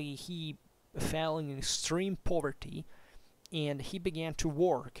eventually he fell in extreme poverty, and he began to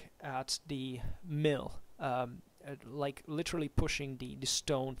work at the mill, like literally pushing the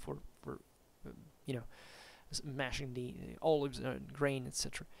stone for you know, mashing the olives and grain,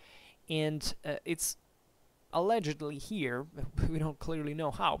 etc. And it's allegedly here, we don't clearly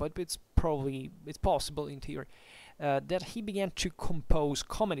know how, but it's possible in theory, that he began to compose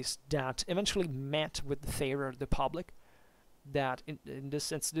comedies that eventually met with the favor of the public, that in this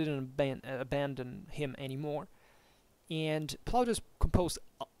sense didn't abandon him anymore. And Plautus composed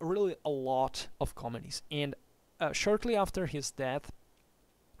really a lot of comedies, and shortly after his death,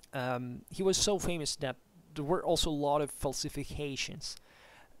 he was so famous that there were also a lot of falsifications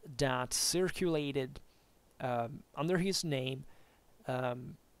that circulated under his name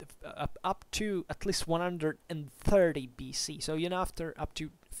up to at least 130 BC. So after up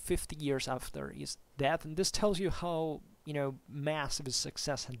to 50 years after his death, and this tells you how massive his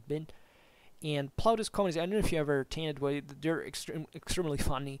success had been. And Plautus comedies, I don't know if you ever attended, but they're extremely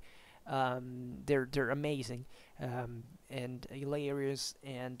funny. They're amazing and hilarious,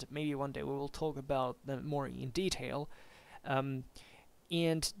 and maybe one day we will talk about them more in detail.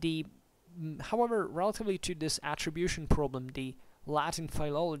 However, relatively to this attribution problem, the Latin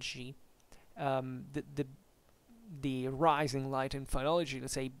philology, the rising Latin philology,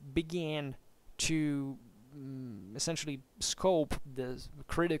 let's say, began to essentially scope this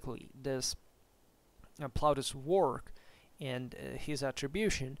critically, this Plautus' work and his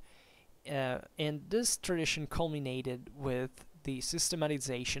attribution, and this tradition culminated with the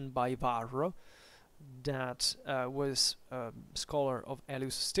systematization by Varro, that was a scholar of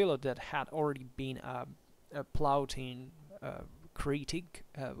Elius Stilo that had already been a Plautine critic,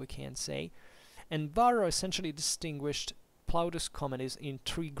 we can say. And Varro essentially distinguished Plautus' comedies in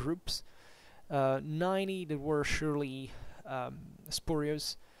three groups: 90 that were surely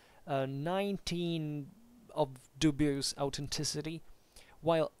spurious, 19 of dubious authenticity,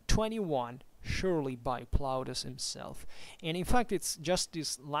 while 21 surely by Plautus himself. And in fact, it's just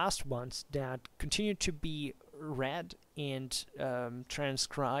these last ones that continue to be read and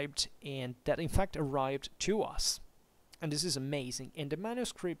transcribed, and that in fact arrived to us. And this is amazing. And the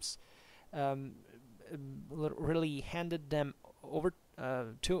manuscripts really handed them over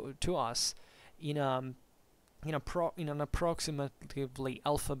to us in an approximatively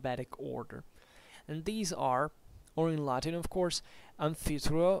alphabetic order. And these are, or in Latin of course,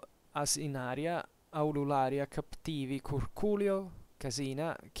 Amphitruo, Asinaria, Aulularia, Captivi, Curculio,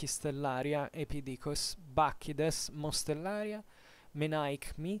 Casina, Cistellaria, Epidicus, Bacchides, Mostellaria,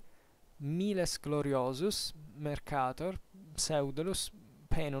 Menaicmi, Miles Gloriosus, Mercator, Pseudolus,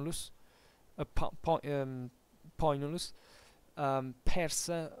 Penulus, Poinulus,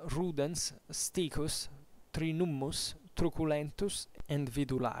 Persa, Rudens, Sticus, Trinummus, Truculentus, and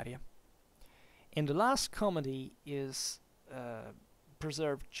Vidularia. And the last comedy is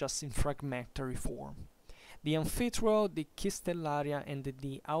preserved just in fragmentary form. The Amphitruo, the Cistellaria, and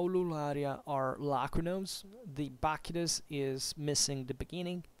the Aulularia are lacunos. The Bacchides is missing the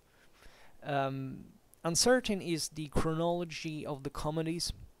beginning. Uncertain is the chronology of the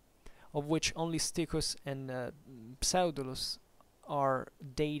comedies, of which only Sticus and Pseudolus are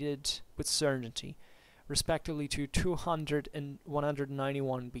dated with certainty, respectively to 200 and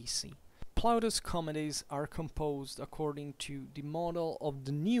 191 BC. Plautus' comedies are composed according to the model of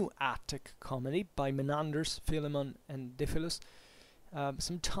the new Attic comedy by Menanders, Philemon, and Diphilus,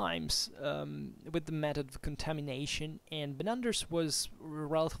 sometimes with the method of contamination, and Menanders was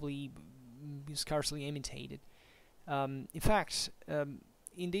relatively scarcely imitated. In fact,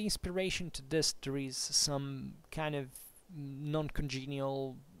 in the inspiration to this, there is some kind of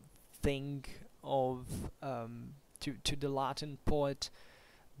non-congenial thing of to the Latin poet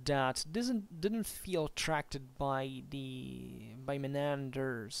that didn't feel attracted by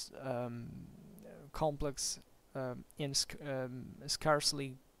Menander's complex and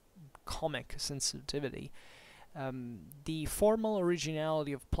scarcely comic sensitivity. The formal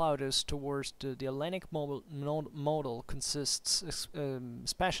originality of Plautus towards the Hellenic model consists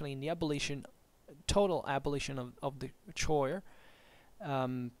especially in the total abolition of the choir,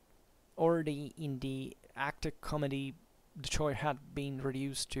 already in the Attic comedy the choir had been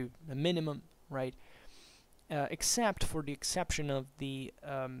reduced to a minimum, right? Except for the exception of the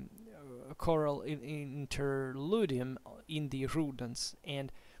choral interludium in the Rudens, and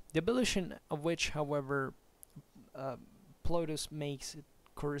the abolition of which, however, Plautus makes it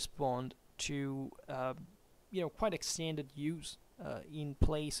correspond to quite extended use in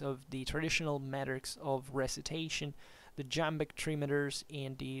place of the traditional metrics of recitation, the jambic trimeters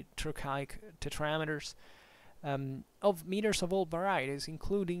and the trochaic tetrameters, of meters of all varieties,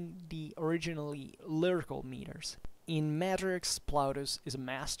 including the originally lyrical meters. In metrics, Plautus is a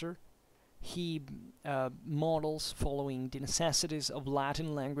master. He models following the necessities of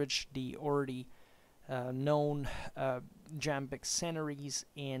Latin language, the already known jambic senaries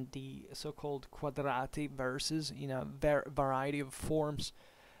and the so-called quadrati verses in a variety of forms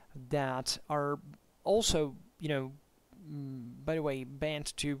that are also, by the way,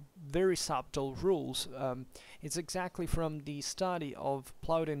 bent to very subtle rules. It's exactly from the study of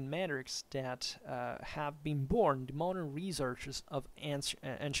Plautian metrics that have been born the modern researches of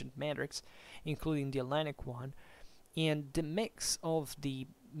ancient metrics, including the Hellenic one, and the mix of the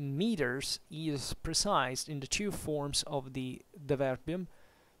meters is precise in the two forms of the diverbium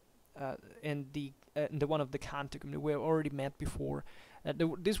and the one of the canticum that we have already met before.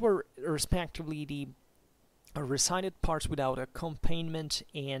 These were respectively the recited parts without accompaniment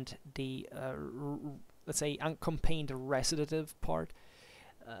and the let's say unaccompanied recitative part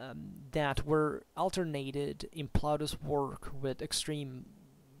that were alternated in Plautus' work with extreme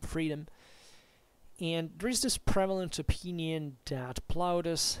freedom. And there is this prevalent opinion that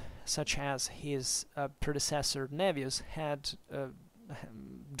Plautus, such as his predecessor Naevius, had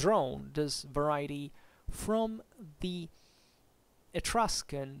drawn this variety from the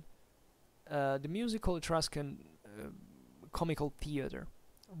Etruscan, the musical Etruscan comical theater,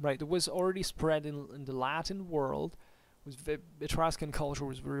 right? It was already spread in the Latin world. Etruscan culture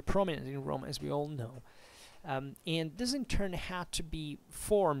was very prominent in Rome, as we all know. And this in turn had to be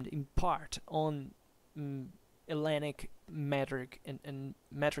formed in part on Hellenic metric and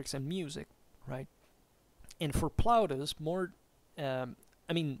metrics and music, right? And for Plautus, more, as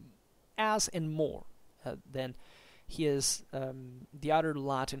and more than his the other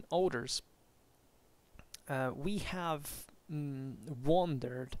Latin authors, we have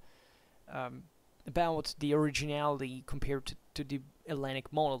wondered about the originality compared to the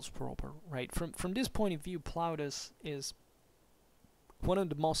Hellenic models proper, right? From this point of view, Plautus is one of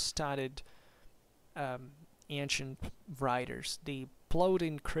the most studied ancient writers. The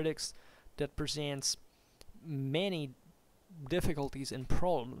Plautian critics that presents many difficulties and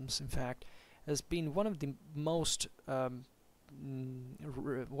problems, in fact, has been one of the most one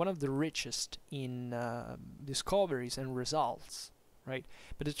of the richest in discoveries and results, right?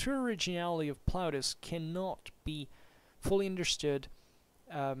 But the true originality of Plautus cannot be fully understood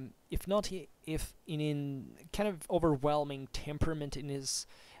if in kind of overwhelming temperament in his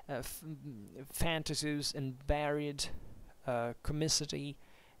fantasies and varied comicity,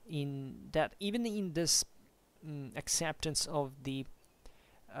 in that even in this acceptance of the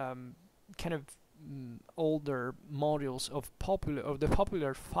kind of older modules of the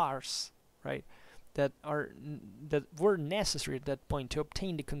popular farce, right, that were necessary at that point to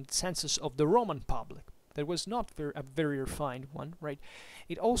obtain the consensus of the Roman public. That was not a very refined one, right?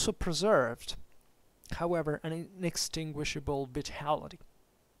 It also preserved, however, an inextinguishable vitality.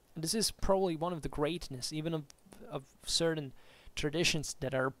 And this is probably one of the greatness, even of certain traditions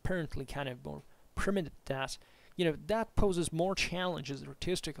that are apparently kind of more primitive, that that poses more challenges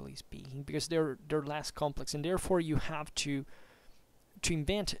artistically speaking, because they're less complex, and therefore you have to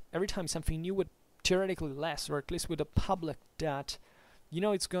invent every time something new with theoretically less, or at least with a public that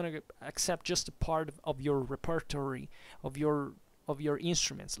it's going to accept just a part of your repertory, of your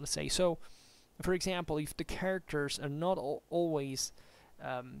instruments, let's say. So for example, if the characters are not always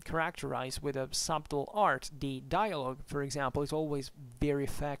characterized with a subtle art, the dialogue, for example, is always very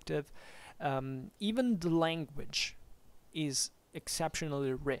effective. Even the language is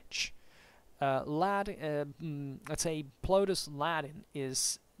exceptionally rich. Latin, let's say Plautus Latin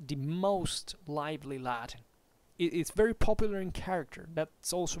is the most lively Latin. It's very popular in character.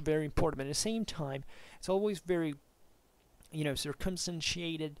 That's also very important. But at the same time, it's always very,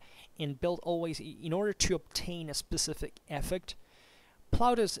 circumstantiated and built always in order to obtain a specific effect.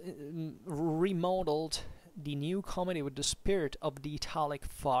 Plautus remodeled the new comedy with the spirit of the Italic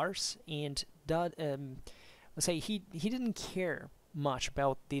farce, and that let's say he didn't care much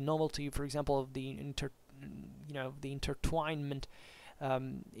about the novelty, for example, of the the intertwinement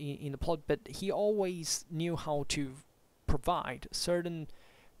in the plot, but he always knew how to provide certain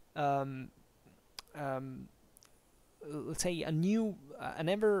let's say an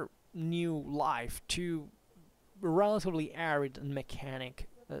ever new life to relatively arid and mechanic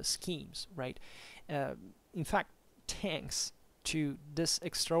schemes, right? In fact, thanks to this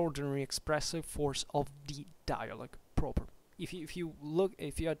extraordinary expressive force of the dialogue proper. If you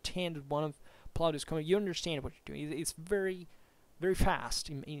attend one of Plautus' comments, you understand what you're doing. It's very, very fast.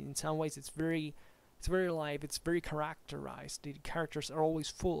 In some ways, it's very alive. It's very characterized. The characters are always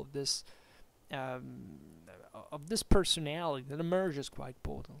full of this personality that emerges quite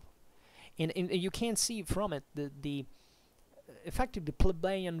boldly, and you can see from it the effectively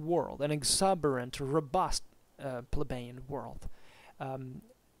plebeian world, an exuberant, robust plebeian world,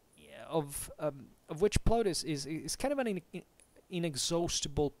 of which Plautus is kind of an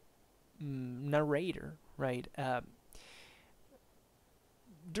inexhaustible narrator, right?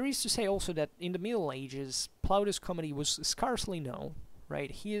 There is to say also that in the Middle Ages, Plautus' comedy was scarcely known,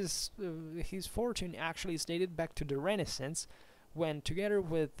 right? His fortune actually is dated back to the Renaissance, when together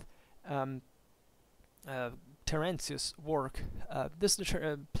with Terentius' work,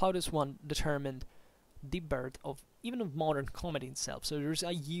 Plautus one determined the birth of even of modern comedy itself. So there's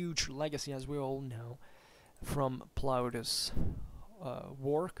a huge legacy, as we all know, from Plautus'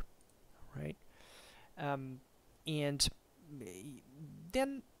 work, right? And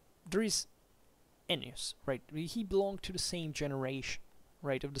then there is Ennius, right? He belonged to the same generation,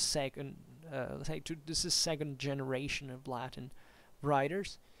 right, of the second, this is second generation of Latin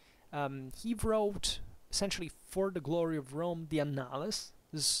writers. He wrote essentially for the glory of Rome the Annales,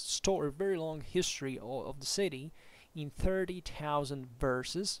 this story, very long history of the city, in 30,000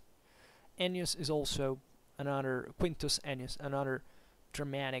 verses. Ennius is also Quintus Ennius, another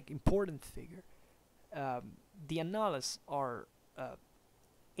dramatic, important figure. The Annales are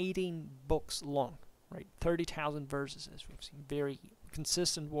 18 books long, right? 30,000 verses, as we've seen. Very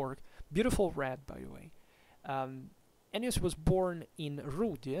consistent work. Beautiful read, by the way. Ennius was born in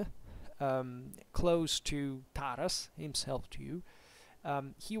Rudie, close to Taras himself too.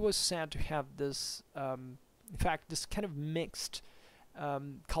 He was said to have this, in fact, this kind of mixed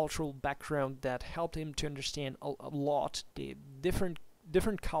cultural background that helped him to understand a lot the different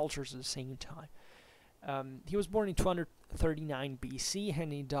cultures at the same time. He was born in 239 BC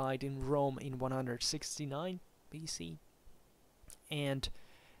and he died in Rome in 169 BC. And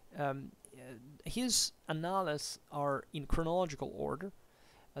his Annales are in chronological order.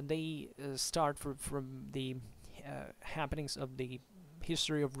 They start from the happenings of the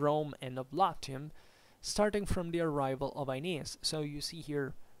history of Rome and of Latium, starting from the arrival of Ennius. So you see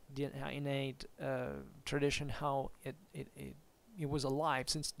here the innate tradition, how it was alive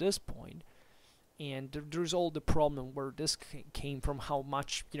since this point. And there's all the problem where this came from, how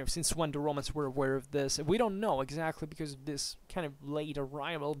much, since when the Romans were aware of this. We don't know exactly, because of this kind of late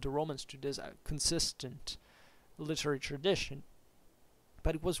arrival of the Romans to this consistent literary tradition.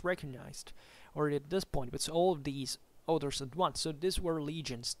 But it was recognized already at this point. But all of these authors at once. So these were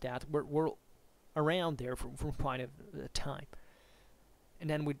legions that were around there from quite a time. And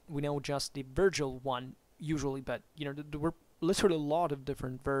then we know just the Virgil one usually, but there were literally a lot of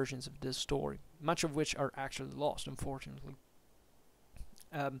different versions of this story, much of which are actually lost, unfortunately.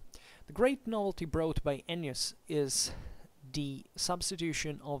 The great novelty brought by Ennius is the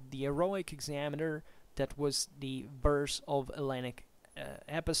substitution of the heroic examiner, that was the verse of Hellenic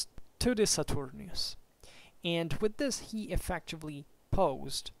epis, to the Saturnius. And with this, he effectively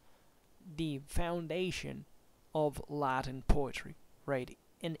posed the foundation of Latin poetry, right?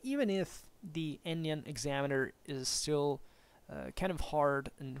 And even if the Ennian examiner is still kind of hard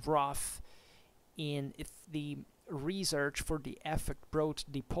and rough, and if the research for the effect brought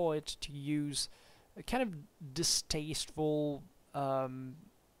the poet to use a kind of distasteful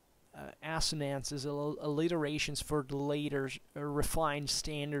assonances, alliterations for the later refined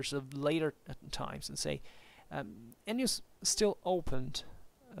standards of later times, and say Ennius still opened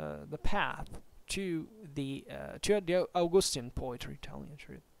the path to the Augustan poetry, telling the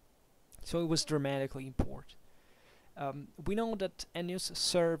truth. So it was dramatically important. We know that Ennius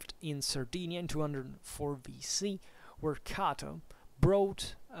served in Sardinia in 204 BC, where Cato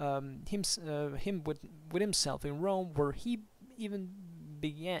brought him with himself in Rome, where he even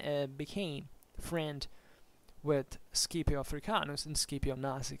became friend with Scipio Africanus and Scipio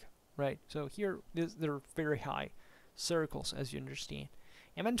Nasica, right? So here there are very high circles, as you understand.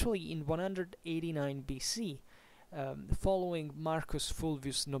 Eventually, in 189 BC, following Marcus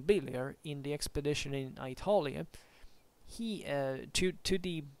Fulvius Nobilior in the expedition in Aetolia, he to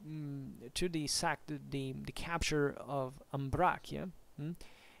the capture of Ambracia.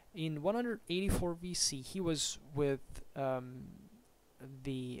 In 184 BC, he was with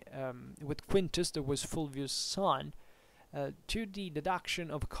Quintus, that was Fulvius' son, to the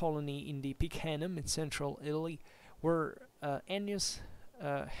deduction of a colony in the Picenum in central Italy, where Ennius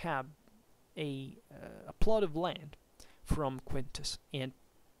had a plot of land from Quintus, and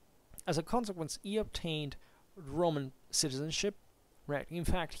as a consequence, he obtained Roman citizenship. Right. In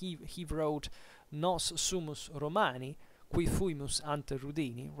fact, he wrote Nos Sumus Romani, qui fuimus ante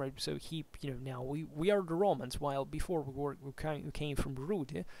Rudini, right? So he, now we are the Romans, while before we came from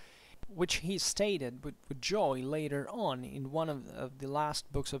Rudi, which he stated with joy later on in one of the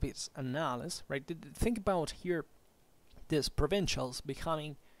last books of his Annales, right? Think about here these provincials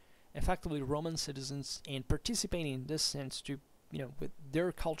becoming effectively Roman citizens and participating in this sense to, with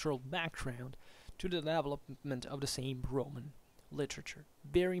their cultural background, to the development of the same Roman literature.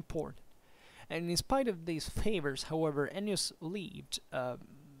 Very important. And in spite of these favors, however, Ennius lived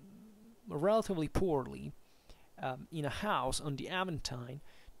relatively poorly in a house on the Aventine,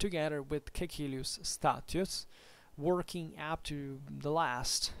 together with Caecilius Statius, working up to the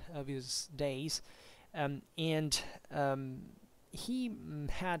last of his days, and he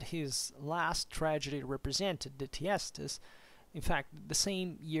had his last tragedy represented, the Tiestes, in fact, the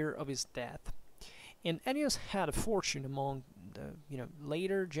same year of his death. And Ennius had a fortune among the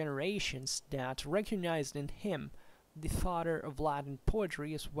later generations that recognized in him the father of Latin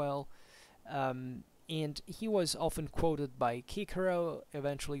poetry as well, and he was often quoted by Cicero,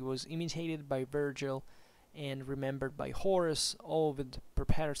 eventually was imitated by Virgil, and remembered by Horace, Ovid,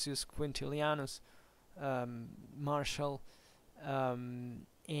 Perpersius, Quintilianus, Martial,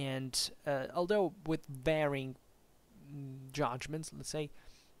 and although with varying judgments, let's say,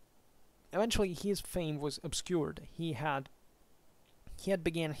 eventually his fame was obscured. He had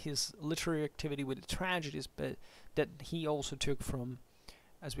began his literary activity with the tragedies, but that he also took from,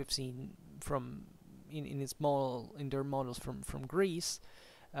 as we've seen, from in their models from Greece,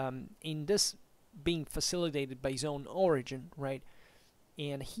 in this being facilitated by his own origin, right?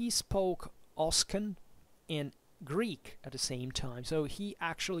 And he spoke Oscan and Greek at the same time, so he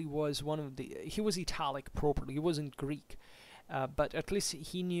actually was he was Italic properly, he wasn't Greek, but at least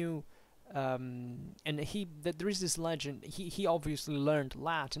he knew, and there is this legend, he obviously learned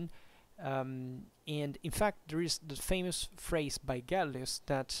Latin, and in fact there is the famous phrase by Gellius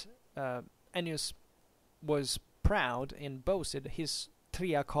that Ennius was proud and boasted his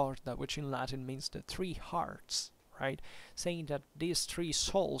tria corda, which in Latin means the three hearts, right? Saying that these three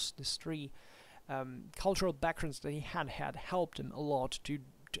souls, these three cultural backgrounds that he had helped him a lot to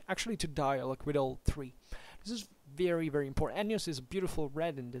actually dialogue with all three. This is very, very important. Ennius is a beautiful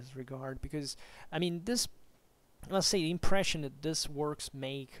read in this regard, because, I mean, let's say the impression that these works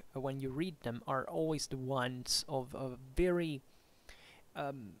make when you read them are always the ones of a very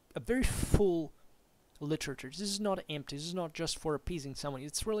full literature. This is not empty. This is not just for appeasing someone.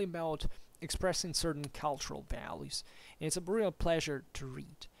 It's really about expressing certain cultural values, and it's a real pleasure to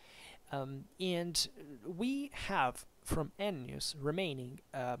read. And we have from Ennius remaining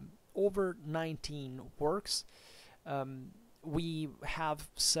over 19 works. We have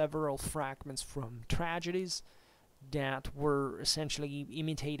several fragments from tragedies that were essentially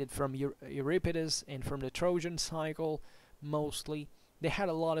imitated from Euripides and from the Trojan cycle, mostly. They had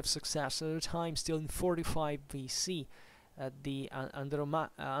a lot of success at the time. Still in 45 BC, the Andromacha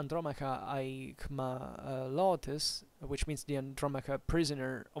Aikmalotis, which means the Andromacha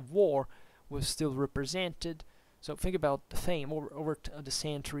prisoner of war, was still represented. So think about the fame over the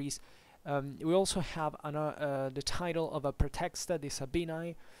centuries. We also have the title of a Praetexta de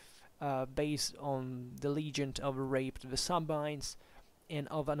Sabinae, based on the legend of a rape to the Sabines, and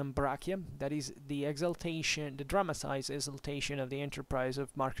of an Ambracia, that is the dramatized exaltation of the enterprise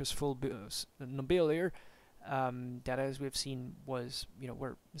of Marcus Fulvius Nobilior, that, as we've seen, was,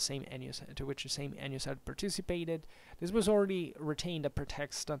 where the same Ennius, to which the same Ennius had participated. This was already retained a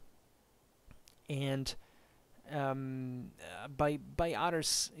Praetexta, and by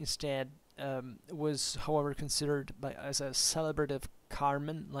others instead was, however, considered as a celebrative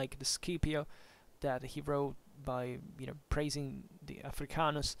Carmen, like the Scipio that he wrote by praising the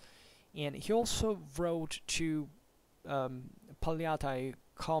Africanus, and he also wrote two palliatae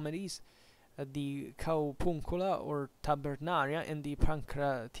comedies, the Caupuncula or Tabernaria and the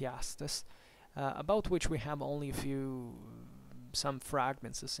Pancratiastes, about which we have only some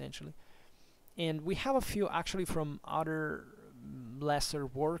fragments essentially. And we have a few actually from other lesser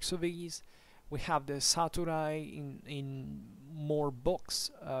works of his. We have the Saturae in more books.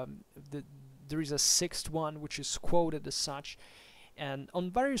 There is a sixth one which is quoted as such, and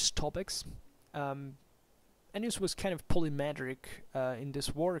on various topics. Ennius was kind of polymetric in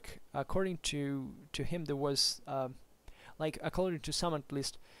this work. According to him, there was, according to some at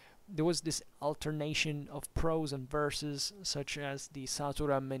least, there was this alternation of prose and verses, such as the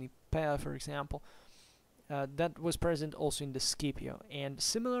Satura Menipea, for example, that was present also in the Scipio. And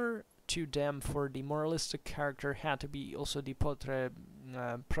similar to them, for the moralistic character, had to be also the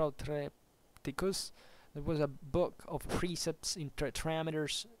Protrepticus. There was a book of precepts in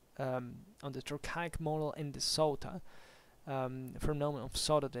tetrameters on the trochaic model and the sota, from nomen of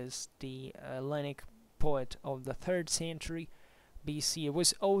Socrates, the Hellenic poet of the 3rd century BC. It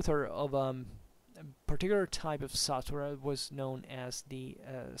was author of a particular type of satira, was known as the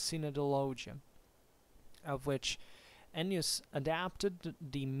Synodologia, of which Ennius adapted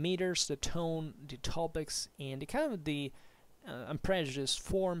the meters, the tone, the topics, and the kind of the unprejudiced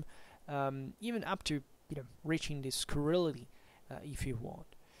form, even up to reaching the scurrility, if you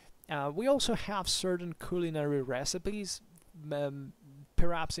want. We also have certain culinary recipes,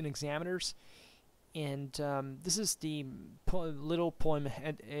 perhaps in examiners, and this is the little poem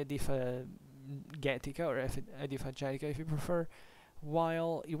Edifa Getica, or Edifa Getica if you prefer,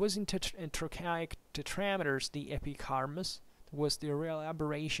 while it was in trochaic tetrameters, the epicureanism was the real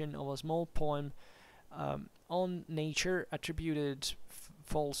elaboration of a small poem on nature, attributed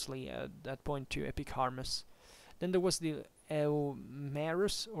falsely at that point to Epicharmus. Then there was the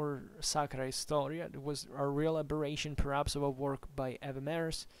Eumerus, or Sacra Historia. It was a real elaboration, perhaps, of a work by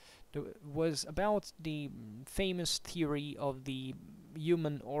Eumerus. It was about the famous theory of the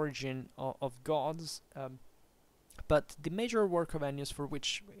human origin of gods. But the major work of Ennius, for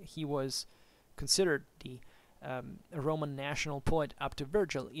which he was considered the Roman national poet up to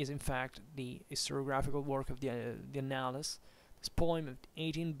Virgil, is in fact the historiographical work of the Ennius. This poem of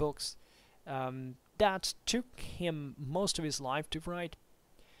 18 books that took him most of his life to write.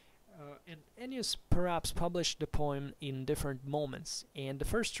 And Ennius perhaps published the poem in different moments, and the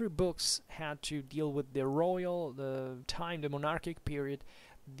first 3 books had to deal with the royal, the monarchic period.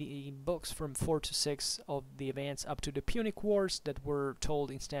 The books from 4 to 6 of the events up to the Punic Wars that were told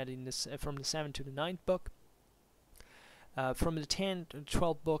instead in this from the 7th to the 9th book. From the 10th to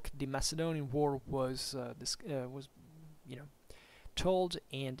 12th book, the Macedonian War was told,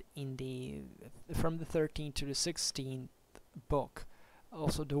 and in the from the 13th to the 16th book,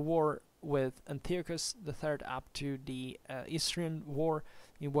 also the war with Antiochus III up to the Istrian War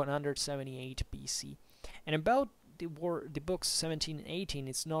in 178 BC. And about the books 17 and 18,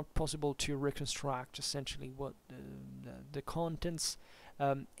 it's not possible to reconstruct essentially what the contents.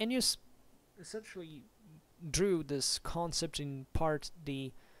 Ennius essentially drew this concept, in part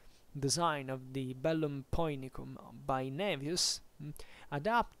the design of the Bellum Poenicum by Naevius,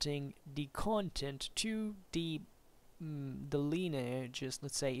 adapting the content to the lineages,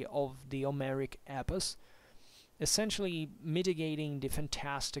 let's say, of the Homeric epos, essentially mitigating the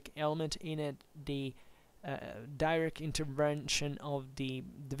fantastic element in it, the direct intervention of the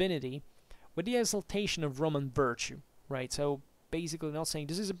divinity, with the exaltation of Roman virtue, right? So basically not saying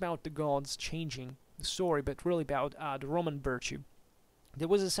this is about the gods changing the story, but really about the Roman virtue. There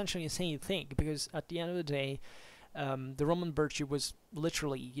was essentially the same thing, because at the end of the day, the Roman virtue was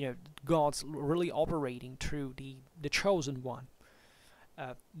literally, gods really operating through the chosen one,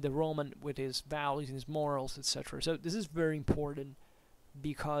 the Roman with his values and his morals, etc. So this is very important,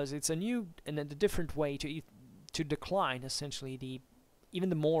 because it's a new and a different way to decline essentially even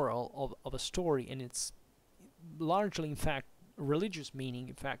the moral of a story, and it's largely, in fact, religious meaning,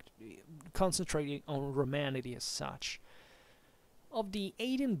 in fact, concentrating on Romanity as such. Of the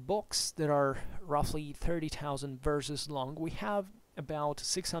 18 books that are roughly 30,000 verses long, we have about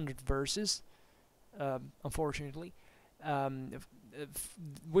 600 verses, unfortunately,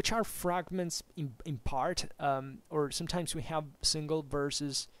 which are fragments in part, or sometimes we have single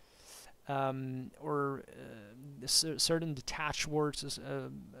verses, or certain detached words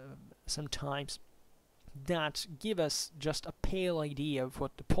sometimes, that give us just a pale idea of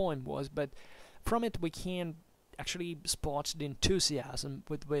what the poem was, but from it we can actually spot the enthusiasm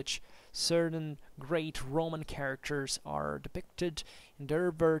with which certain great Roman characters are depicted in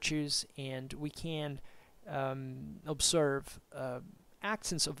their virtues, and we can observe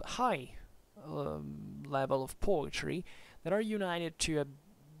accents of high level of poetry that are united to a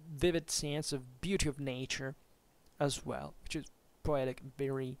vivid sense of beauty of nature as well, which is poetic,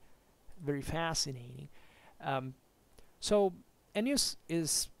 very, very fascinating. So Ennius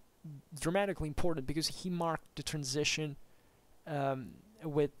is dramatically important because he marked the transition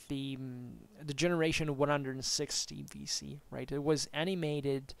with the generation of 160 BC, right? It was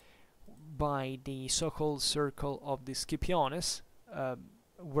animated by the so-called circle of the Scipiones,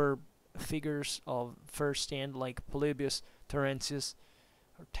 where figures of first hand like Polybius, Terence,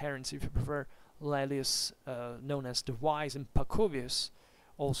 if you prefer, Laelius, known as the Wise, and Pacuvius,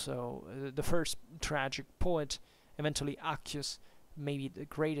 also the first tragic poet, eventually Accius, maybe the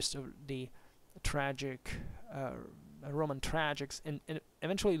greatest of the tragic Roman tragics, and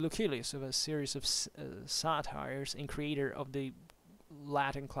eventually Lucilius, of a series of satires, and creator of the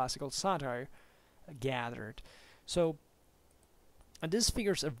Latin classical satire, gathered. So And these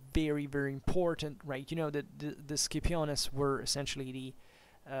figures are very, very important, right? You know that the Scipiones were essentially the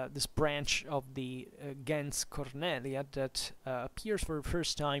this branch of the gens Cornelia that appears for the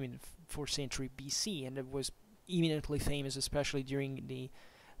first time in 4th century BC, and it was eminently famous, especially during the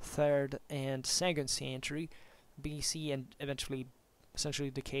 3rd and 2nd century BC, and eventually essentially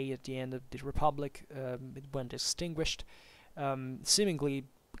decay at the end of the Republic. It went extinguished, seemingly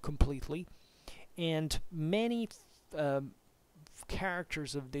completely, and many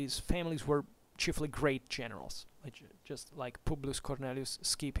characters of these families were chiefly great generals, just like Publius Cornelius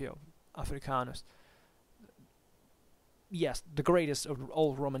Scipio Africanus. Yes, the greatest of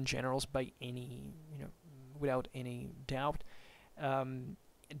all Roman generals by any, without any doubt.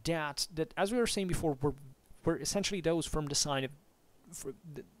 That, as we were saying before, were essentially those from the side of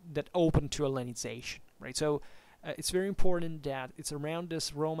that open to Hellenization, right? So it's very important that it's around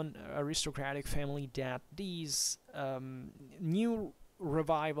this Roman aristocratic family that these new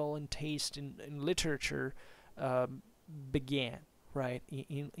revival and taste in literature began, right,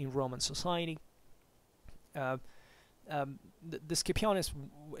 in Roman society. The Scipiones,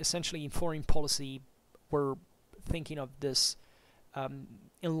 essentially in foreign policy, were thinking of this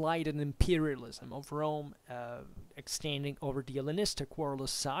enlightened imperialism of Rome extending over the Hellenistic world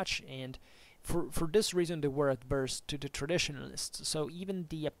as such, and for this reason they were adverse to the traditionalists. So even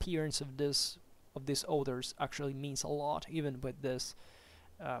the appearance of these authors actually means a lot, even with this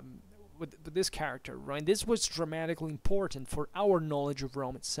with this character, right? This was dramatically important for our knowledge of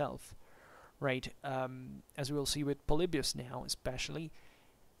Rome itself, right? As we'll see with Polybius now, especially.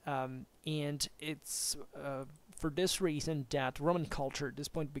 And it's for this reason that Roman culture at this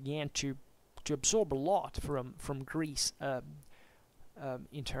point began to absorb a lot from Greece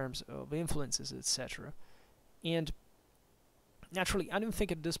in terms of influences, etc. And naturally, I don't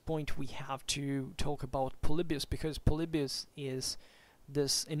think at this point we have to talk about Polybius, because Polybius is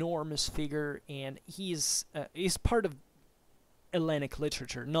this enormous figure, and he's part of Hellenic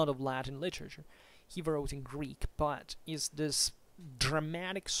literature, not of Latin literature. He wrote in Greek, but is this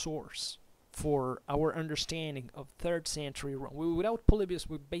dramatic source for our understanding of 3rd century Rome. Without Polybius,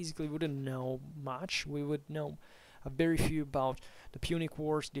 we basically wouldn't know much. We would know very few about the Punic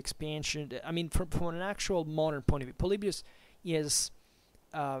Wars, the expansion. I mean, from an actual modern point of view, Polybius is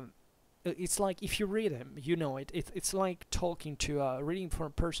it's like, if you read him, you know it. It's like talking to reading from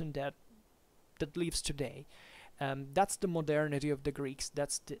a person that lives today. That's the modernity of the Greeks.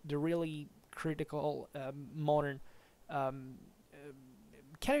 That's the really critical modern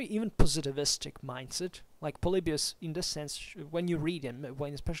kind of even positivistic mindset. Like Polybius, in this sense, when you read him,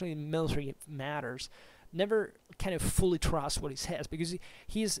 especially in military matters, never kind of fully trust what he says, because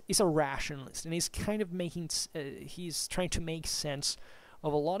he's a rationalist, and he's kind of he's trying to make sense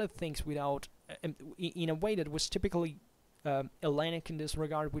of a lot of things without, in a way that was typically Hellenic in this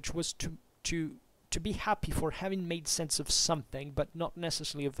regard, which was to be happy for having made sense of something, but not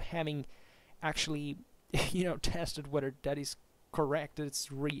necessarily of having actually, tested whether that is correct, that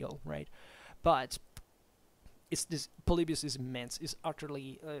it's real, right? But it's this Polybius is immense. Is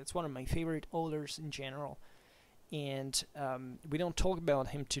utterly it's one of my favorite authors in general, and we don't talk about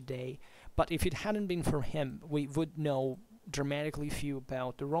him today. But if it hadn't been for him, we would know dramatically few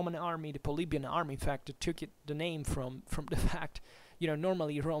about the Roman army, the Polybian army. In fact, it took the name from the fact,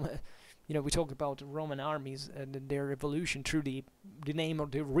 normally Rome. We talk about the Roman armies and their evolution through the name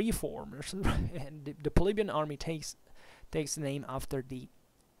of the reformers, and the Polybian army takes the name after the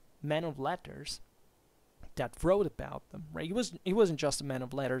man of letters that wrote about them, right? He wasn't just a man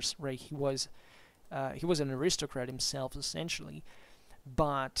of letters, right? He was an aristocrat himself, essentially.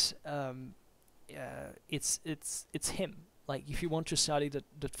 But it's him. Like, if you want to study the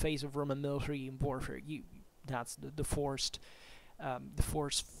phase of Roman military warfare, that's the forced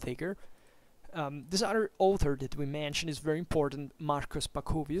figure. This other author that we mentioned is very important, Marcus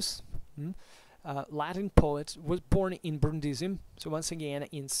Pacuvius. Latin poet, was born in Brundisium, so once again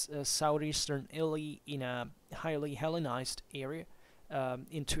in southeastern Italy, in a highly Hellenized area,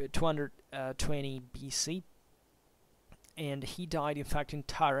 in 220 BC, and he died in fact in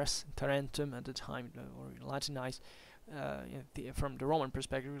Tarentum at the time, or Latinized from the Roman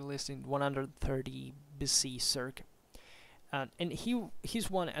perspective, released in 130 BC circa. And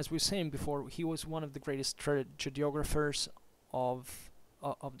he's one, as we were saying before, he was one of the greatest tragediographers of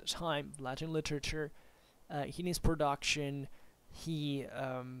the time, Latin literature. In his production, he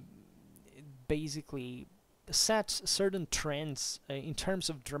basically set certain trends in terms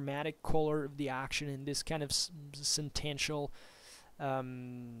of dramatic color of the action and this kind of sentential,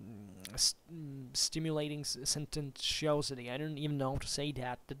 stimulating sententiosity. I don't even know how to say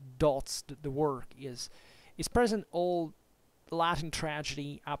that. The dots, the work is present all Latin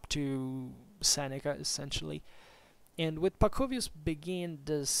tragedy up to Seneca, essentially. And with Pacuvius began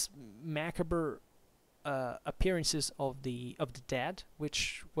this macabre appearances of the dead,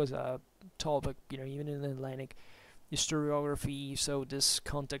 which was a topic, even in the Hellenic historiography. So this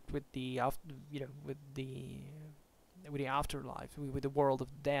contact with the with the afterlife, with the world of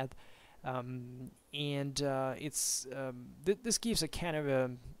the dead, and it's this gives a kind of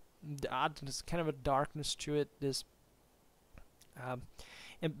a darkness to it.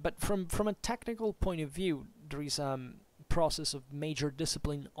 But from a technical point of view, there is a process of major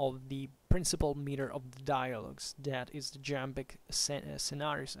discipline of the principal meter of the dialogues. That is the jambic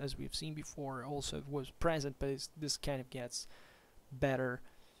scenarios, as we've seen before, also was present, but this kind of gets better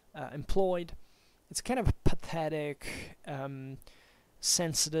employed. It's kind of a pathetic,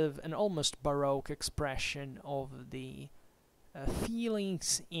 sensitive, and almost baroque expression of the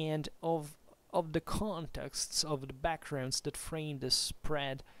feelings and of the contexts, of the backgrounds that frame the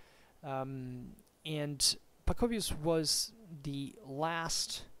spread. And Pacuvius was the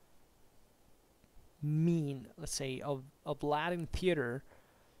last let's say, of Latin theater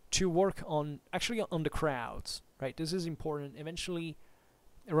to work on the crowds, right? This is important. Eventually,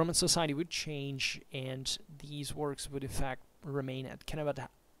 Roman society would change, and these works would in fact remain at kind of at a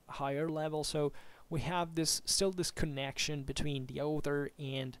higher level. So we have this connection between the author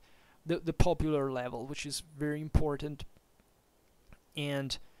and the popular level, which is very important.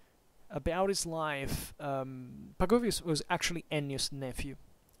 And about his life, Pacuvius was actually Ennius' nephew.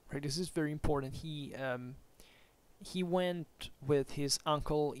 Right, this is very important. He went with his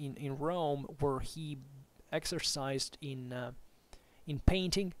uncle in Rome, where he exercised in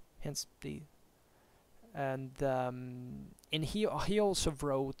painting, hence and he also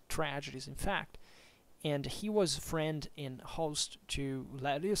wrote tragedies, in fact. And he was friend and host to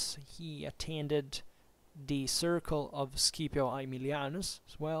Livius. He attended the circle of Scipio Aemilianus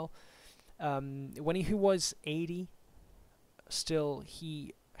as well. When he was 80, still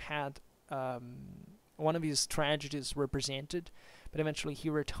he had one of his tragedies represented, but eventually he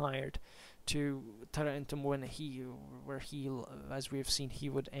retired to Tarentum, where he, as we have seen, he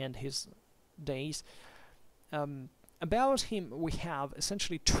would end his days. About him, we have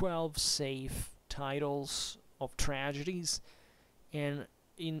essentially 12 safe titles of tragedies, and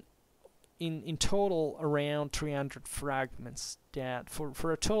in total around 300 fragments, that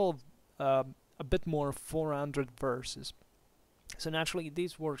for a total of a bit more of 400 verses. So naturally,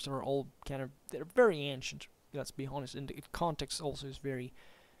 these works are all they're very ancient, let's be honest, and the context also is very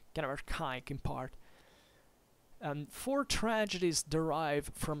kind of archaic in part. 4 tragedies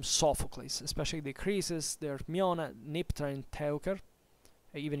derive from Sophocles, especially the Chrysis, the Hermione, Nyptra, and Teucer.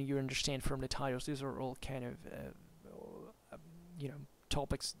 Even you understand from the titles, these are all kind of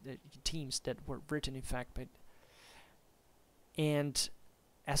topics, themes that were written in fact by. And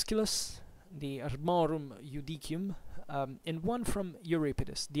Aeschylus, the Armorum Judicium, and one from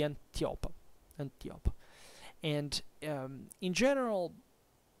Euripides, the Antiopa. And in general,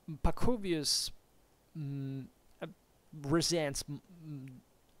 Pacuvius resents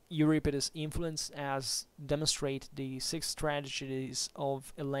Euripides' influence, as demonstrate the 6 tragedies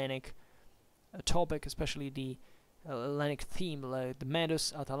of Hellenic topic, especially the Hellenic theme, like the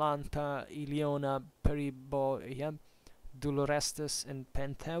Medus, Atalanta, Iliona, Periboia, Dolorestes, and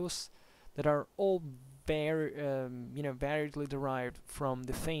Pentheus, that are all variedly derived from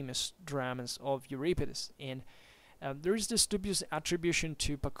the famous dramas of Euripides. And there is this dubious attribution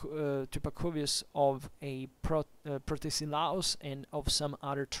to Pacuvius of a Protesilaus and of some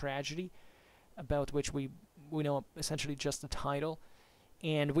other tragedy, about which we know essentially just the title,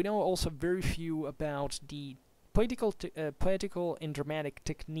 and we know also very few about the poetical and dramatic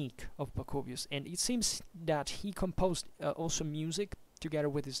technique of Pacuvius. And it seems that he composed also music together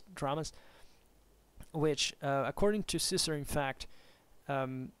with his dramas, which, according to Cicero, in fact,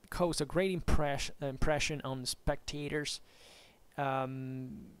 caused a great impression on the spectators,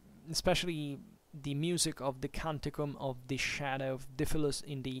 especially the music of the Canticum of the Shadow of Diphilus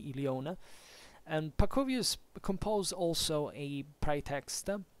in the Iliona. And Pacuvius composed also a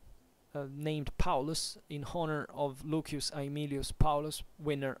praetexta named Paulus, in honor of Lucius Aemilius Paulus,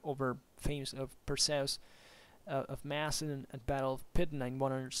 winner over famous of Perseus of Macedon at Battle of Pydna in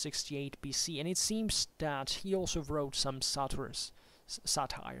 168 BC. And it seems that he also wrote some satires,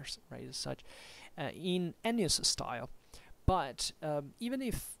 right, as such, in Ennius style. But even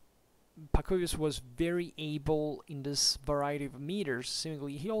if Pacuvius was very able in this variety of meters,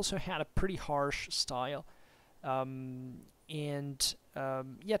 seemingly he also had a pretty harsh style, and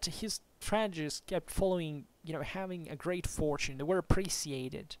yet his tragedies kept following, having a great fortune. They were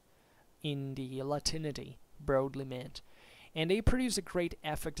appreciated in the Latinity, broadly meant, and they produce a great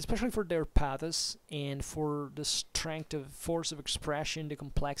effect, especially for their pathos and for the strength of force of expression, the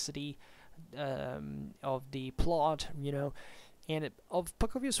complexity of the plot, And of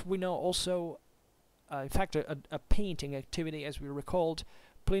Pacuvius we know also, in fact, a painting activity, as we recalled.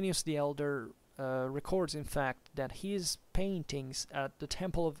 Plinius the Elder records, in fact, that his paintings at the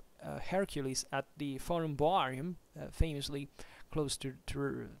Temple of Hercules at the Forum Boarium, famously close to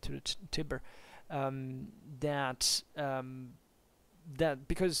the Tiber, that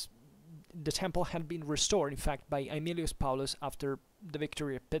because the temple had been restored, in fact, by Aemilius Paulus after the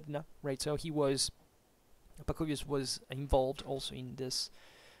victory of Pydna, right? So Pacuvius was involved also in this,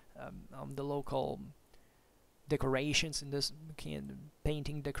 the local decorations in this,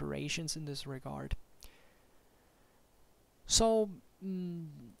 painting decorations in this regard. So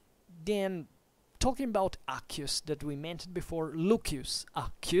then, talking about Accius that we mentioned before, Lucius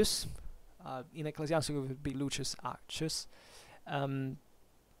Accius, in ecclesiastical it would be Lucius Accius.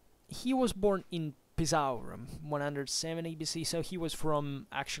 He was born in Pisaurum, 170 BC, so he was from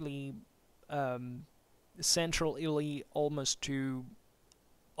actually central Italy, almost in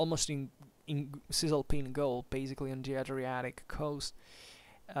Cisalpine Gaul, basically on the Adriatic coast,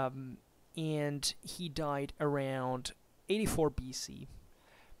 and he died around 84 BC.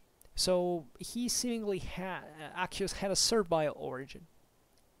 So he seemingly Accius had a servile origin,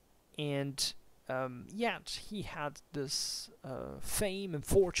 and yet he had this fame and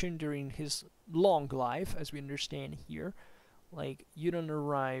fortune during his long life, as we understand here. Like, you don't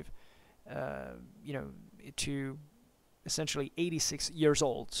arrive, to essentially 86 years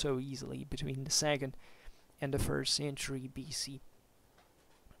old so easily between the 2nd and the 1st century BC.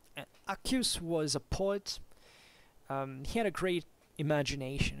 Accius was a poet. He had a great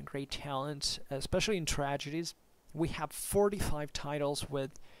imagination, a great talent, especially in tragedies. We have 45 titles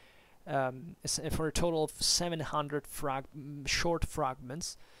with for a total of 700 short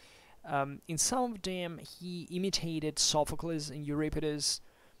fragments. In some of them he imitated Sophocles and Euripides,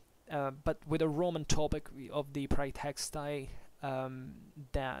 but with a Roman topic of the praetextae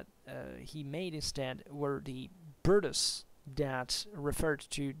that he made instead were the Brutus that referred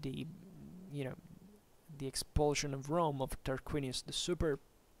to the expulsion of Rome of Tarquinius the Superb,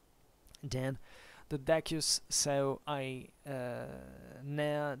 then the Decius sau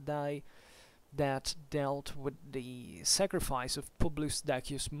Neadae that dealt with the sacrifice of Publius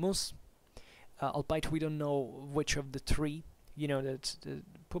Decius Mus, albeit we don't know which of the three. That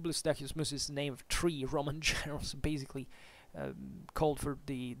Publius Decius Mus is the name of 3 Roman generals, basically called for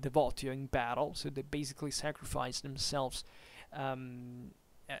the devotio in battle, so they basically sacrificed themselves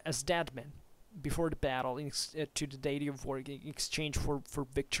as dead men before the battle to the deity of war in exchange for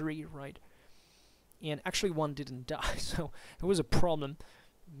victory, right? And actually one didn't die, so it was a problem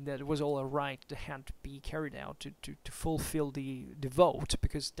that it was all a rite that had to be carried out to fulfill the vote,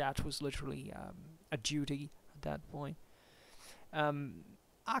 because that was literally a duty at that point.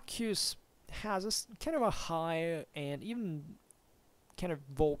 Accius has a kind of a high and even kind of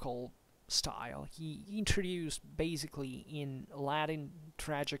vocal style. He introduced basically in Latin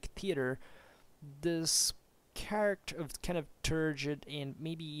tragic theater this character of kind of turgid and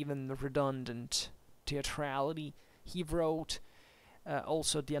maybe even redundant theatrality. He wrote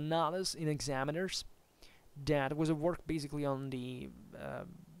also the Annales in Examiners, that was a work basically on the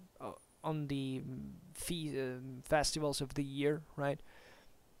festivals of the year, right?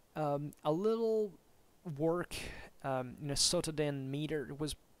 A little work in a Sotoden meter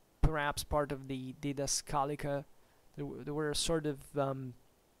was perhaps part of the Didascalica. There were a sort of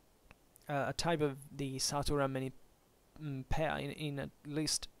a type of the Satura Menipea in at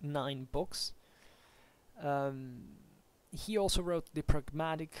least 9 books. He also wrote the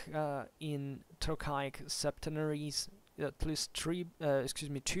Pragmatic in Trochaic Septenaries, at least 2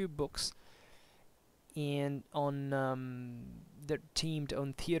 books, and on that themed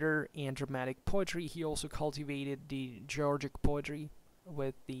on theater and dramatic poetry. He also cultivated the Georgic poetry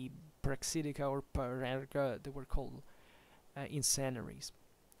with the Praxidica or Parerga, that were called incendiaries,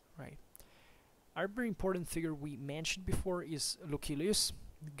 right? Our very important figure we mentioned before is Lucilius,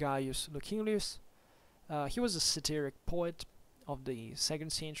 Gaius Lucilius. He was a satiric poet of the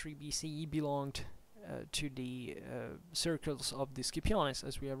 2nd century BC. He belonged to the circles of the Scipiones,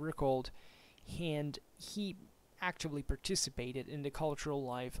 as we have recalled, and he actively participated in the cultural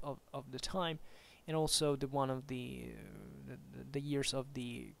life of the time, and also the one of the years of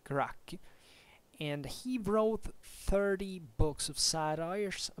the Gracchi. And he wrote 30 books of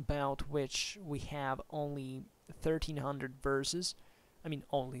satires, about which we have only 1,300 verses. I mean,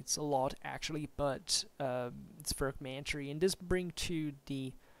 only, it's a lot actually, but it's fragmentary, and this brings to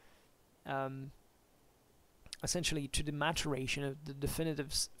the essentially to the maturation of the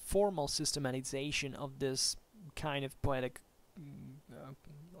definitive formal systematization of this kind of poetic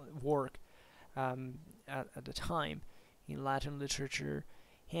work at the time in Latin literature.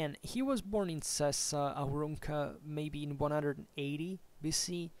 And he was born in Sessa Aurunca, maybe in 180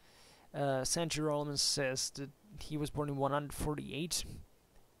 BC. St. Jerome says that he was born in 148,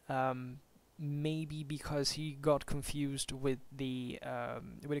 maybe because he got confused with the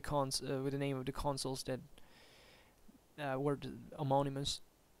name of the consuls that were homonymous,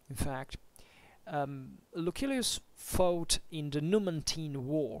 in fact. Lucilius fought in the Numantine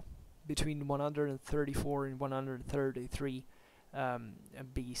War between 134 and 133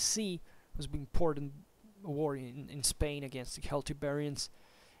 BC. It was an important war in Spain against the Celtiberians,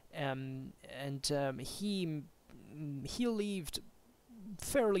 and he lived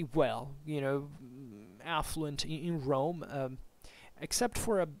fairly well, affluent in Rome, except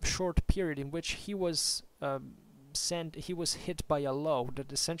for a short period in which he was hit by a law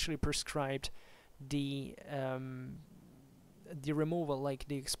that essentially prescribed the removal, like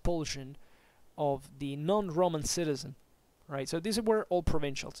the expulsion of the non-Roman citizen, right? So these were all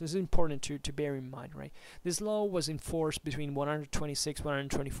provincials. This is important to bear in mind, right? This law was enforced between 126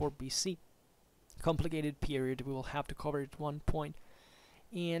 124 BC. Complicated period. We will have to cover it at one point.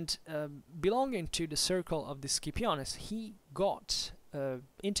 And belonging to the circle of the Scipiones, he got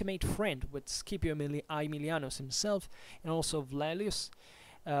intimate friend with Scipio Aemilianus himself, and also of Laelius,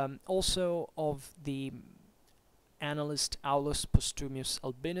 also of the annalist Aulus Postumius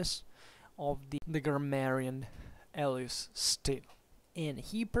Albinus, of the grammarian Aelius still. And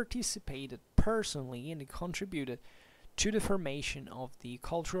he participated personally and contributed to the formation of the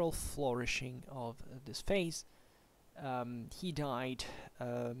cultural flourishing of this phase. He died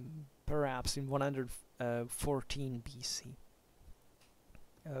perhaps in 114 BC.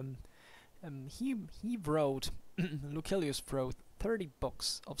 He wrote, Lucilius wrote 30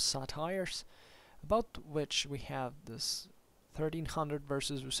 books of satires, about which we have this 1300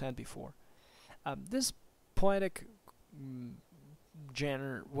 verses we said before. This poetic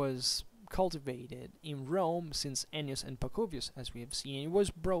genre was cultivated in Rome since Ennius and Pacuvius, as we have seen. It was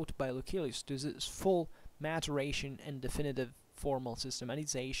brought by Lucilius to its full maturation and definitive formal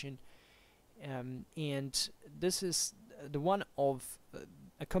systematization, and this is the one of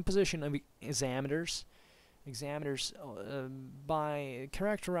a composition of examiners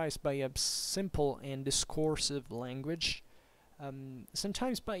characterized by a simple and discoursive language,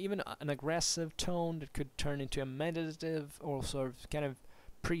 sometimes by even an aggressive tone that could turn into a meditative or sort of kind of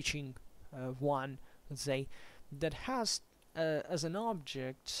preaching one, let's say, that has as an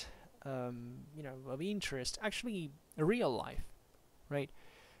object of interest actually real life, right?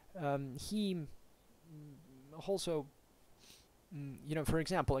 He also, for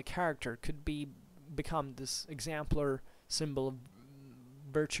example, a character could become this exemplar symbol of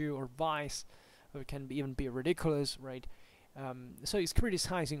virtue or vice, or it can even be ridiculous, right? So he's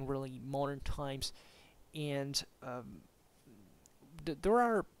criticizing really modern times, and there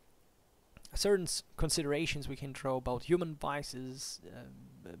are certain considerations we can draw about human vices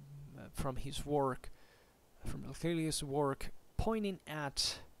from his work, from Lucilius' work, pointing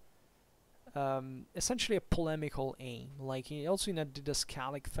at essentially a polemical aim, like also in a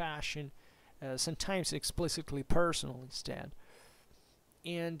didascalic fashion, sometimes explicitly personal instead.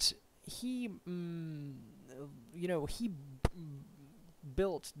 And he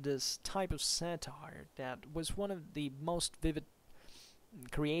built this type of satire that was one of the most vivid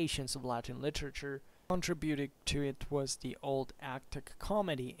creations of Latin literature. Contributing to it was the old Actic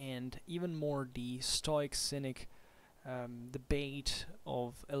comedy, and even more the Stoic Cynic debate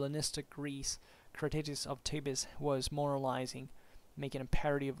of Hellenistic Greece. Crates of Thebes was moralizing, making a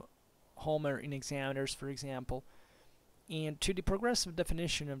parody of Homer in Examiners, for example. And to the progressive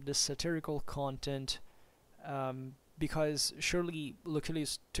definition of this satirical content, because surely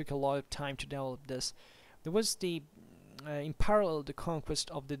Lucilius took a lot of time to develop this, there was in parallel the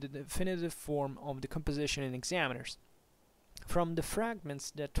conquest of the definitive form of the composition in Examiners. From the fragments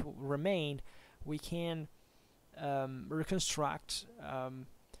that remain, we can reconstruct,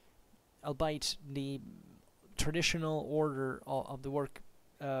 albeit the traditional order of the work,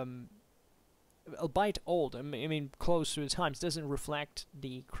 albeit old, I mean close to the times, doesn't reflect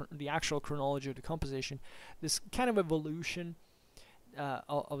the actual chronology of the composition. This kind of evolution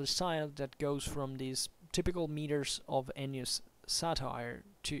of the style that goes from these typical meters of Ennius satire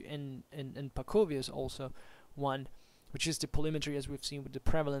to and Pacuvius also one, which is the polymetry, as we've seen, with the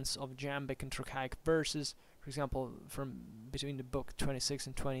prevalence of Jambic and Trochaic verses, for example, from between the book 26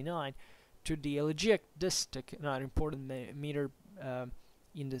 and 29, to the elegiac distic, not important meter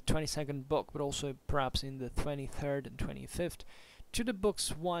in the 22nd book, but also perhaps in the 23rd and 25th, to the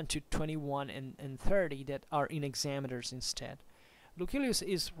books 1 to 21 and 30 that are in hexameters instead. Lucilius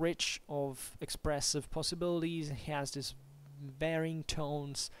is rich of expressive possibilities. He has these varying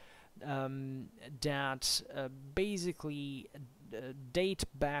tones that basically date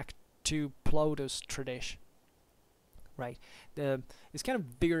back to Plautus tradition. Right, it's kind of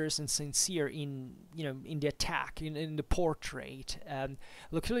vigorous and sincere in in the attack, in the portrait.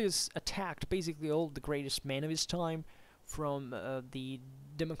 Lucilius attacked basically all the greatest men of his time, from the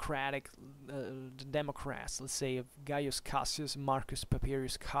Democrats, let's say, of Gaius Cassius, Marcus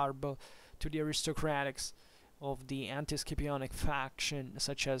Papirius Carbo, to the aristocratics of the anti-Scipionic faction,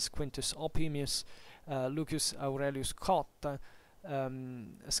 such as Quintus Opimius, Lucius Aurelius Cotta,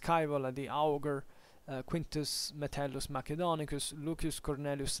 Scaevola the Augur, Quintus Metellus Macedonicus, Lucius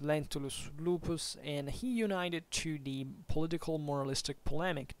Cornelius Lentulus Lupus, and he united to the political moralistic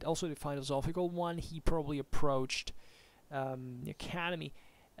polemic, also the philosophical one. He probably approached the academy,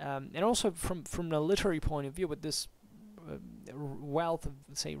 and also from the literary point of view, with this wealth of,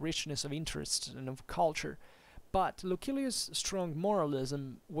 say, richness of interest and of culture. But Lucilius' strong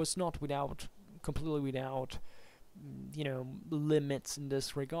moralism was not completely without limits in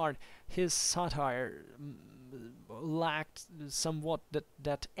this regard. His satire lacked somewhat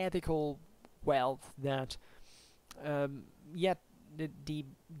that ethical wealth that yet the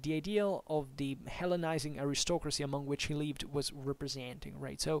ideal of the Hellenizing aristocracy among which he lived was representing,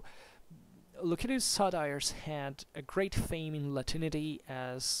 right? So Lucilius' satires had a great fame in Latinity,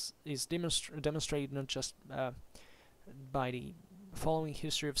 as is demonstrated not just by the following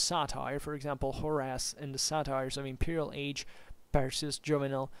history of satire. For example, Horace and the satires of imperial age, Persius,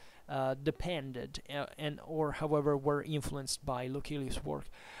 Juvenal, depended or however were influenced by Lucilius' work.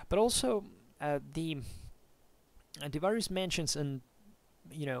 But also the various mentions and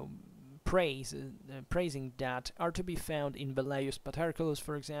praising that are to be found in Velleius Paterculus,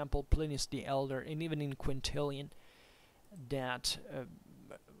 for example, Plinius the Elder, and even in Quintilian, that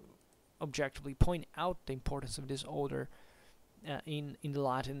objectively point out the importance of this order in the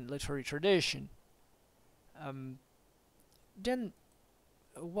Latin literary tradition. Then,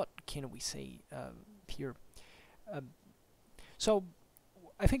 what can we say here? So,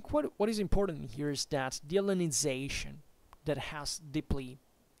 I think what is important here is that the Hellenization that has deeply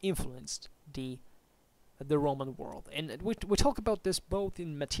influenced the Roman world, and we talk about this both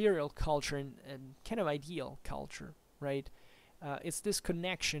in material culture and kind of ideal culture, right? It's this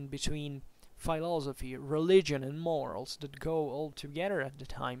connection between philosophy, religion, and morals that go all together at the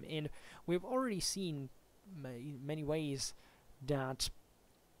time, and we've already seen in many ways that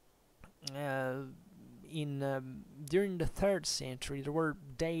during the 3rd century there were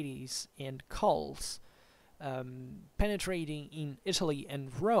deities and cults penetrating in Italy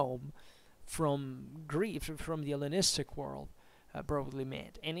and Rome from Greece, from the Hellenistic world, broadly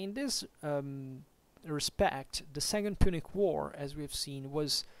meant. And in this respect, the Second Punic War, as we've seen,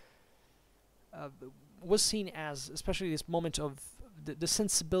 was seen as, especially this moment of the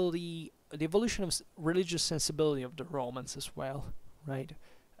sensibility, the evolution of religious sensibility of the Romans as well, right?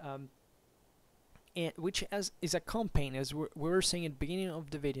 And which is accompanied, as we were saying at the beginning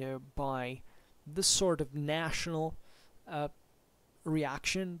of the video, by this sort of national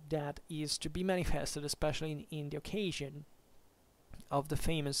reaction that is to be manifested, especially in the occasion of the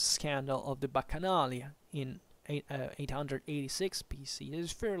famous scandal of the Bacchanalia in 886 BC. It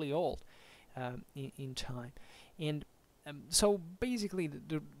is fairly old in time, and so basically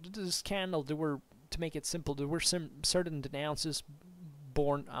the scandal, there were, to make it simple, there were some certain denounces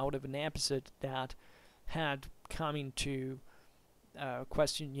born out of an episode that had come into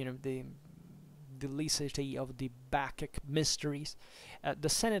question, the licity of the Bacchic mysteries. The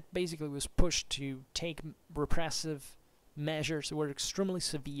Senate basically was pushed to take repressive measures that were extremely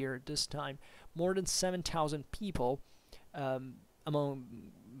severe at this time. More than 7,000 people, among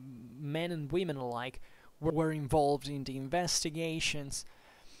men and women alike, were involved in the investigations,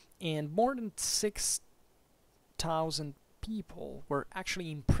 and more than 6,000 people were actually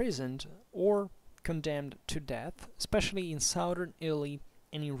imprisoned or condemned to death, especially in southern Italy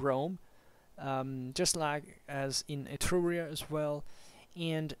and in Rome, just like as in Etruria as well.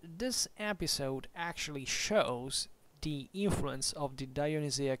 And this episode actually shows the influence of the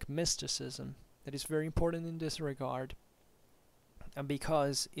Dionysiac mysticism that is very important in this regard,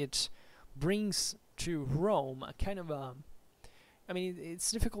 because it brings to Rome a kind of a, I mean,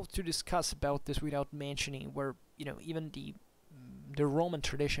 it's difficult to discuss about this without mentioning where, even the Roman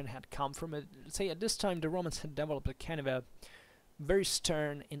tradition had come from. Say at this time the Romans had developed a kind of a very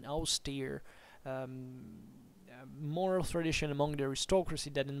stern and austere moral tradition among the aristocracy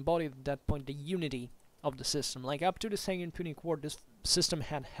that embodied at that point the unity of the system. Like up to the Second Punic War, this system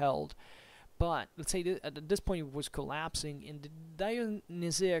had held, but let's say at this point it was collapsing, and the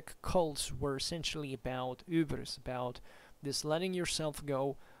Dionysiac cults were essentially about hubris, about this letting yourself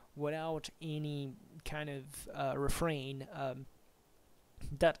go without any kind of refrain.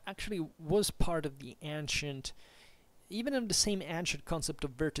 That actually was part of the ancient, even of the same ancient concept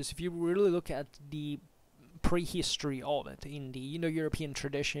of virtus. If you really look at the prehistory of it in the Indo-European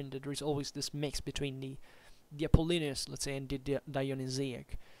tradition, that there is always this mix between the Apollinius, let's say, and the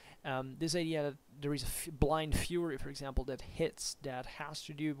Dionysiac. This idea that there is a blind fury, for example, that hits, that has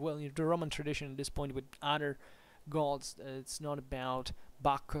to do, well, in the Roman tradition at this point, with other gods. It's not about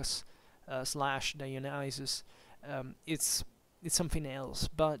Bacchus / Dionysus. It's something else.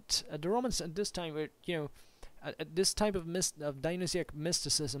 But the Romans at this time were, this type of Dionysiac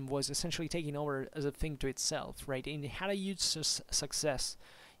mysticism was essentially taking over as a thing to itself, right? And it had a huge success.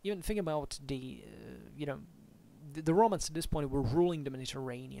 Even think about the Romans at this point were ruling the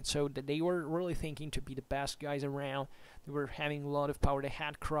Mediterranean, so that they were really thinking to be the best guys around. They were having a lot of power. They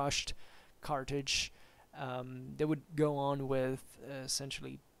had crushed Carthage. They would go on with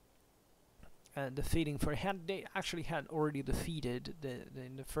essentially defeating. They actually had already defeated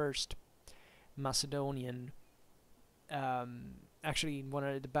in the first Macedonian. Actually, in one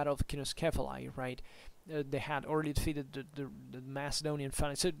of the Battle of Kynoskephalae, right? They had already defeated the Macedonian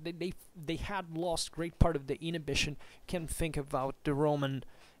family, so they had lost great part of the inhibition. You can think about the Roman,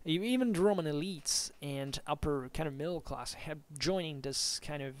 even the Roman elites and upper kind of middle class joining this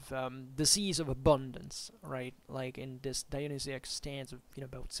kind of disease of abundance, right? Like in this Dionysiac stance of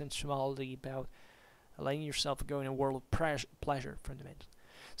about sensuality, about letting yourself go in a world of pleasure, fundamentally.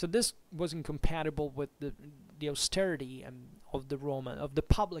 So this was incompatible with the austerity of the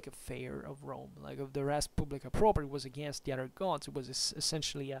public affair of Rome, like of the res publica propria. Was against the other gods. It was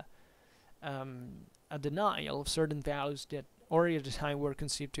essentially a denial of certain values that already at the time were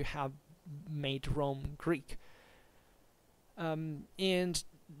conceived to have made Rome Greek. And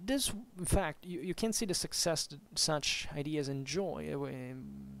this, in fact, you can see the success that such ideas enjoy,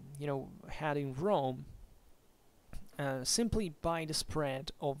 had in Rome, simply by the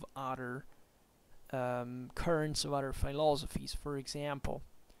spread of other currents of other philosophies. For example,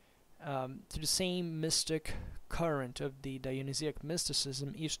 to the same mystic current of the Dionysiac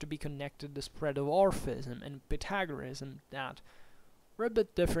mysticism used to be connected the spread of Orphism and Pythagoreanism, that were a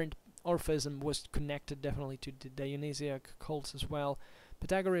bit different. Orphism was connected definitely to the Dionysiac cults as well.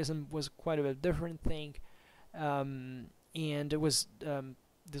 Pythagoreanism was quite a bit different thing, and it was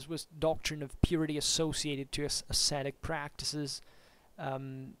this was doctrine of purity associated to ascetic practices.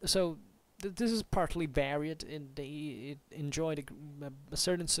 So this is partly varied, and it enjoyed a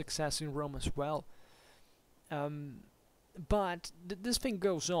certain success in Rome as well. But this thing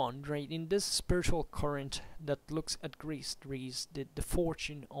goes on, right? In this spiritual current that looks at Greece, the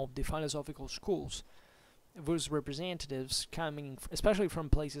fortune of the philosophical schools, whose representatives coming especially from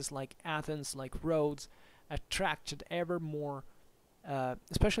places like Athens, like Rhodes, attracted ever more,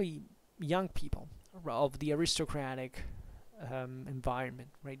 especially young people of the aristocratic environment,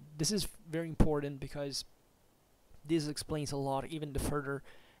 right? This is very important because this explains a lot, even the further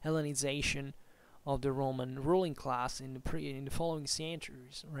Hellenization of the Roman ruling class in the following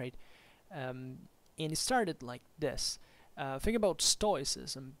centuries, right? And it started like this. Think about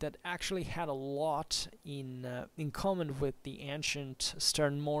Stoicism, that actually had a lot in common with the ancient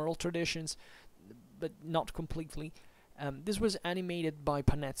stern moral traditions, but not completely. This was animated by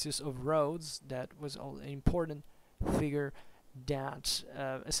Panetius of Rhodes, that was an important figure that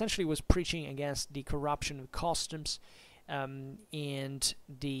essentially was preaching against the corruption of customs and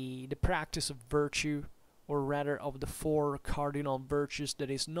the practice of virtue, or rather of the four cardinal virtues, that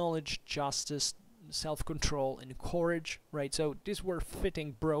is knowledge, justice, self-control, and courage, right? So these were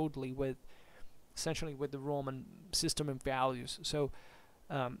fitting broadly with essentially with the Roman system and values. So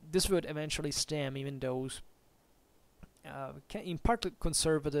this would eventually stem even those in part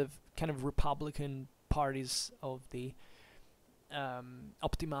conservative kind of Republican parties of the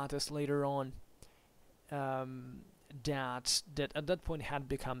optimatus later on, that at that point had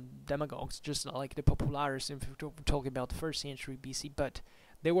become demagogues, just like the populares if we're talking about the 1st century BC, but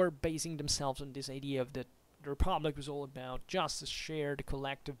they were basing themselves on this idea of that the Republic was all about justice, shared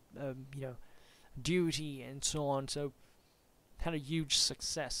collective duty, and so on. So had a huge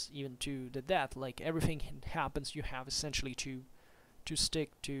success even to the death. Like everything happens, you have essentially to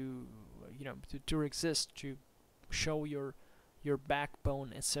stick to to exist, to show your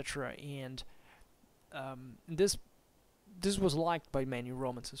backbone, etc. And this this was liked by many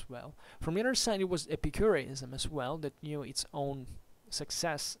Romans as well. From the other side, it was epicureanism as well that knew its own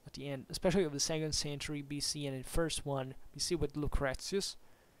success at the end, especially of the 2nd century BC and the first one BC with Lucretius.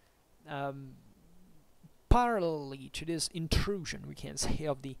 Parallelly to this intrusion, we can say,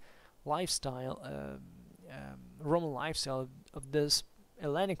 of the lifestyle, Roman lifestyle of this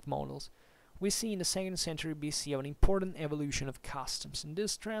Hellenic models, we see in the 2nd century BC an important evolution of customs, and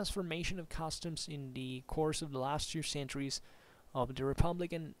this transformation of customs in the course of the last 2 centuries of the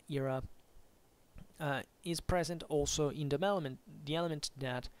Republican era is present also in the element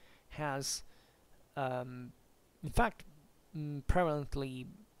that has, in fact, prevalently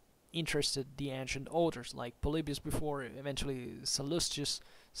interested the ancient authors like Polybius before, eventually Sallustius,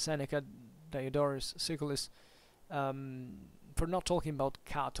 Seneca, Diodorus Siculus, for not talking about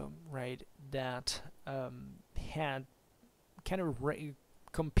Cato, right, that had kind of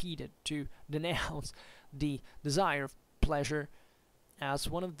competed to denounce the desire of pleasure as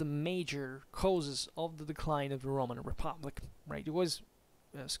one of the major causes of the decline of the Roman Republic, right? It was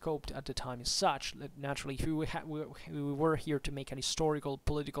scoped at the time as such that naturally, if we were here to make an historical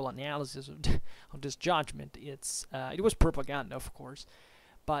political analysis of this judgment, it was propaganda, of course,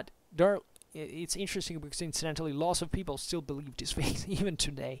 but it's interesting because incidentally lots of people still believe this faith even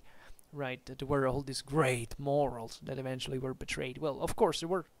today, right, that there were all these great morals that eventually were betrayed. Well, of course there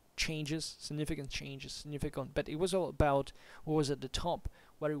were significant changes, but it was all about what was at the top,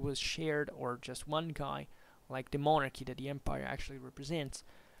 whether it was shared or just one guy, like the monarchy that the empire actually represents,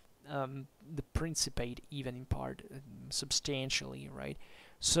 the principate even in part, substantially, right?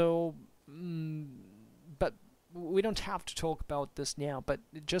 So, but we don't have to talk about this now, but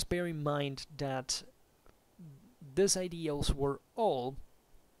just bear in mind that these ideals were all,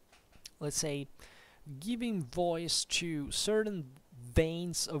 let's say, giving voice to certain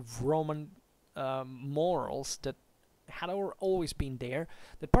veins of Roman morals that had always been there,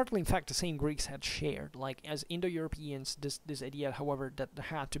 that partly in fact the same Greeks had shared. Like as Indo-Europeans, this idea, however, that there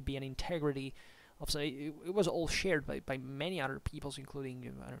had to be an integrity of, say, it was all shared by many other peoples,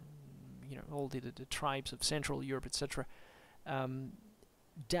 including all the tribes of Central Europe, etc.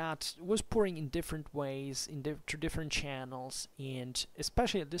 That was pouring in different ways, through different channels, and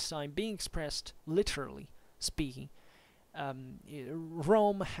especially at this time being expressed literally speaking.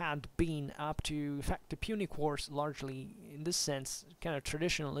 Rome had been up to, in fact, the Punic Wars largely, in this sense, kind of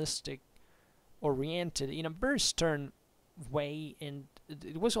traditionalistic oriented in a very stern way, and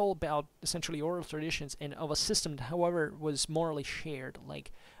it was all about essentially oral traditions and of a system that, however, was morally shared.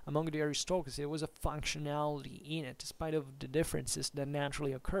 Like among the aristocracy, there was a functionality in it, despite of the differences that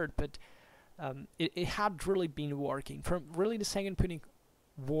naturally occurred, but it had really been working. From really the Second Punic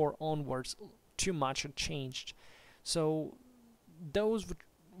War onwards, too much had changed. So those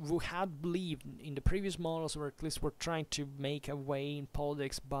who had believed in the previous models, or at least were trying to make a way in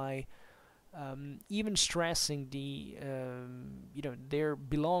politics by even stressing the their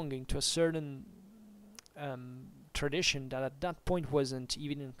belonging to a certain tradition that at that point wasn't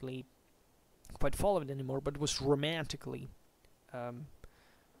evidently quite followed anymore, but was romantically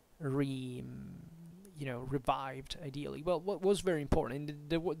revived, ideally. Well, what was very important, and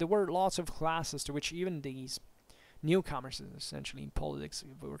there were lots of classes to which even these newcomers, essentially in politics,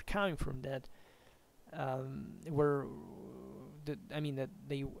 were coming from that, that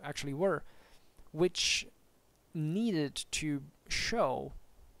they actually were, which needed to show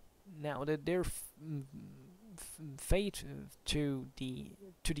now that their fate to the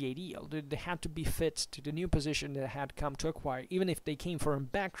ideal, they had to be fit to the new position that had come to acquire, even if they came from a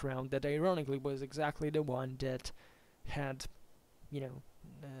background that ironically was exactly the one that had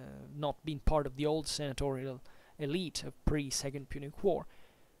not been part of the old senatorial elite of pre-Second Punic War.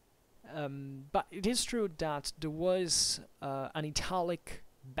 But it is true that there was an Italic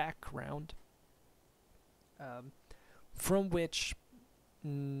background from which,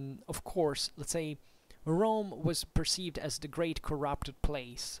 of course, let's say, Rome was perceived as the great corrupted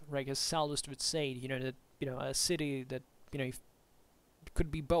place, right? As Sallustius would say, that a city that if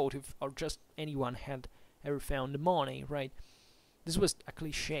could be bought if or just anyone had ever found the money, right? This was a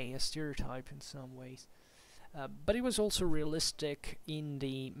cliche, a stereotype in some ways. But it was also realistic in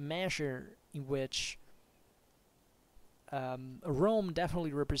the measure in which Rome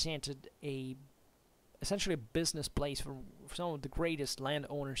definitely represented essentially a business place for some of the greatest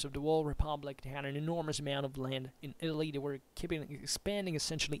landowners of the whole Republic. They had an enormous amount of land in Italy. They were expanding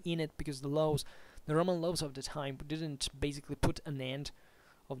essentially in it because the Roman laws of the time didn't basically put an end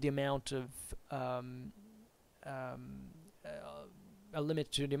of the amount of a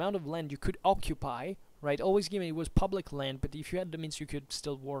limit to the amount of land you could occupy, right? Always given it was public land, but if you had the means, you could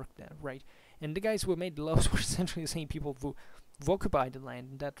still work there, right? And the guys who made the laws were essentially the same people who occupied the land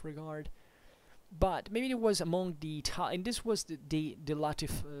in that regard. But maybe it was among the and this was the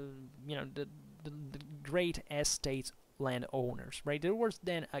latif, the great estates landowners, right? There was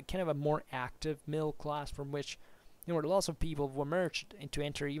then a kind of a more active middle class from which there were lots of people who emerged to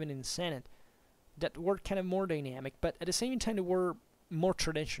enter even in the Senate that were kind of more dynamic, but at the same time they were more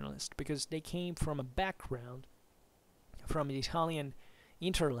traditionalist because they came from a background from the Italian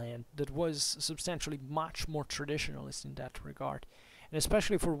interland that was substantially much more traditionalist in that regard, and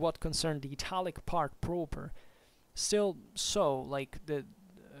especially for what concerned the Italic part proper, still so, like that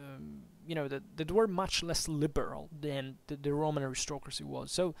were much less liberal than the Roman aristocracy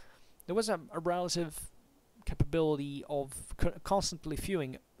was. So there was a relative capability of constantly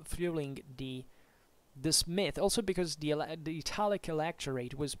fueling this myth, also because the Italic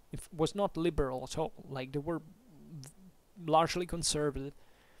electorate was not liberal at all. Like, they were largely conservative,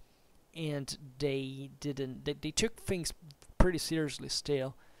 and they took things pretty seriously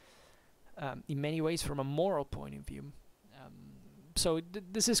still, in many ways from a moral point of view. So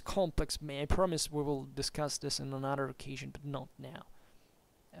this is complex. I promise we will discuss this on another occasion, but not now.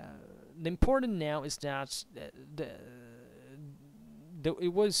 The important now is that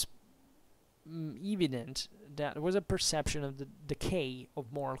it was evident that there was a perception of the decay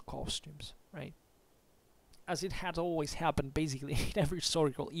of moral costumes, right? As it had always happened, basically, in every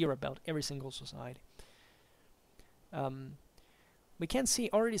historical era about every single society. We can see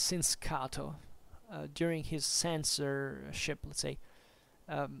already since Cato, during his censorship, let's say,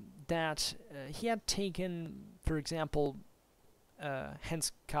 that he had taken, for example,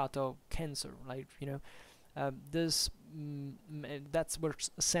 hence Cato censor, like, that's where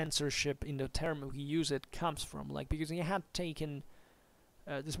censorship in the term we use it comes from, like, because he had taken,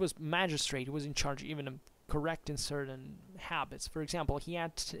 this was magistrate who was in charge even of correcting certain habits. For example, he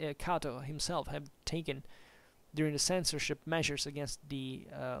had Cato himself had taken during the censorship measures against the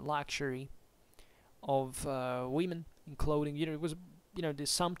luxury of women in clothing. It was, the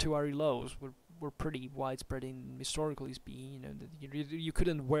sumptuary laws were pretty widespread in historically speaking. You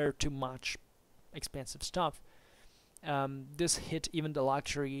couldn't wear too much expensive stuff. This hit even the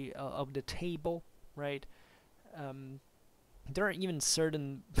luxury of the table, right? There are even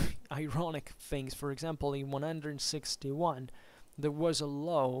certain ironic things. For example, in 161, there was a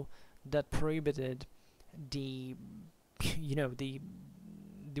law that prohibited the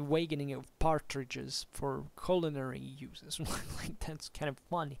wakening of partridges for culinary uses. Like, that's kind of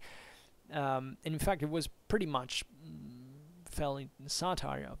funny. And in fact, it was pretty much fell in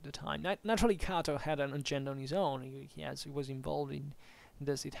satire of the time. Naturally, Cato had an agenda on his own. He was involved in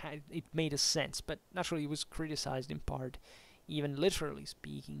this. It made a sense, but naturally, it was criticized in part, even literally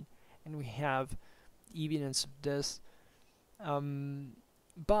speaking. And we have evidence of this.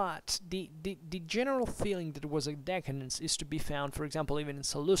 But the general feeling that it was a decadence is to be found, for example, even in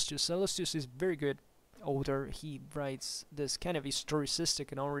Sallustius. Sallustius is very good author. He writes this kind of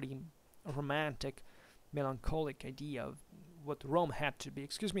historicistic and already romantic, melancholic idea of what Rome had to be.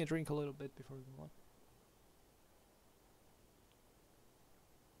 Excuse me, I drink a little bit before we go on.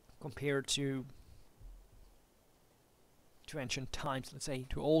 Compared to ancient times, let's say,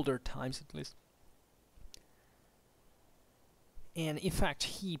 to older times at least. And in fact,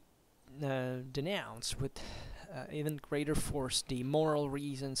 he denounced with even greater force the moral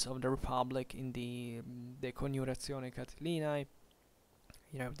reasons of the Republic in the De Coniuratione Catilinae,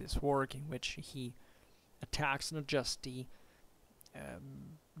 this work in which he attacks not just the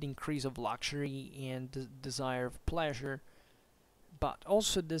increase of luxury and the desire of pleasure, but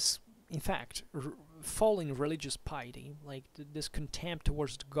also this, in fact, falling religious piety, like this contempt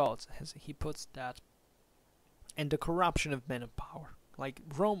towards the gods, as he puts that, and the corruption of men of power. Like,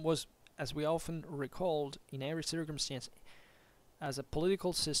 Rome was, as we often recalled in every circumstance, as a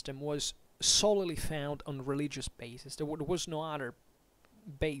political system, was solely found on religious basis. There was no other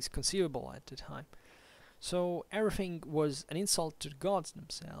base conceivable at the time. So everything was an insult to the gods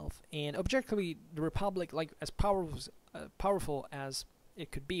themselves, and objectively, the Republic, like, as powerful as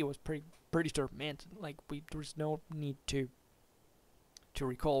it could be, was pretty tormented. Like, there's no need to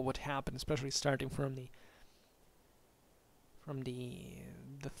recall what happened, especially starting from the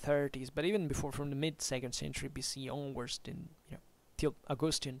 30s, but even before, from the mid-2nd century BC onwards, till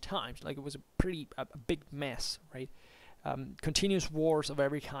Augustan times. Like, it was a big mess, right? Continuous wars of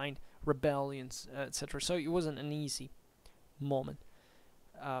every kind, rebellions, etc. So it wasn't an easy moment.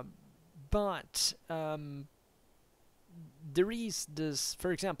 But there is this,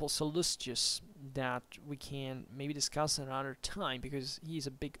 for example, Sallustius, that we can maybe discuss at another time, because he's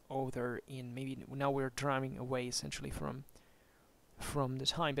a big author, in maybe now we're driving away essentially from the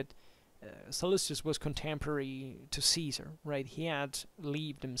time, but Sallustius was contemporary to Caesar, right? He had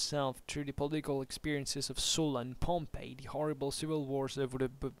lived himself through the political experiences of Sulla and Pompey, the horrible civil wars that would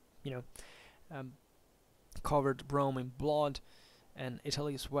have, um, covered Rome in blood, and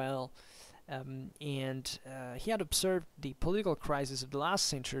Italy as well. And he had observed the political crisis of the last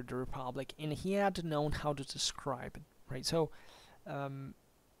century of the Republic, and he had known how to describe it, right? So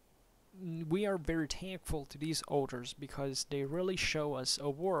we are very thankful to these authors because they really show us a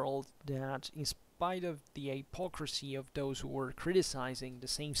world that, in spite of the hypocrisy of those who were criticizing the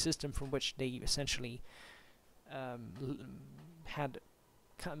same system from which they essentially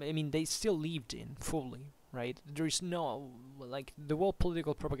they still lived in fully, right? There is no, like, the whole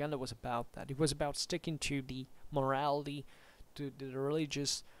political propaganda was about that. It was about sticking to the morality, to the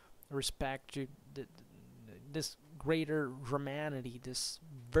religious respect, to this greater Romanity, this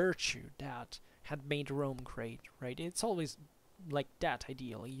virtue that had made Rome great, right? It's always like that,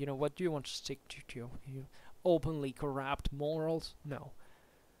 ideally. What do you want to stick to? Openly corrupt morals? No.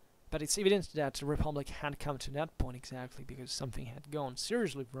 But it's evident that the Republic had come to that point exactly because something had gone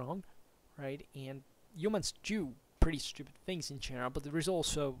seriously wrong, right? And humans do pretty stupid things in general, but there is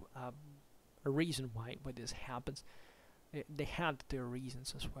also a reason why this happens. They had their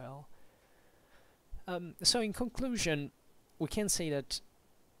reasons as well. So in conclusion, we can say that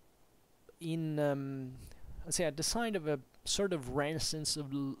at the sign of a sort of renaissance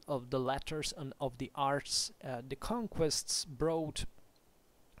of the letters and of the arts, the conquests brought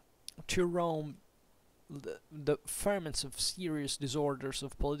to Rome the ferments of serious disorders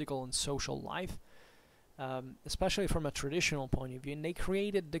of political and social life, especially from a traditional point of view, and they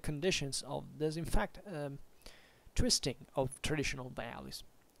created the conditions of this, in fact, twisting of traditional values,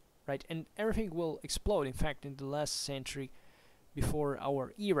 right? And everything will explode, in fact, in the last century before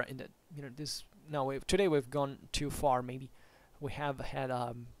our era. In that, today we've gone too far. Maybe we have had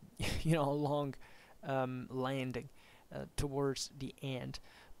a long landing towards the end.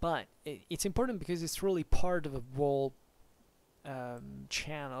 But it's important because it's really part of a whole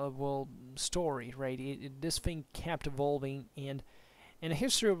channel, a whole story, right? This thing kept evolving, and the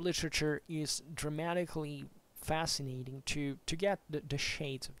history of literature is dramatically fascinating to get the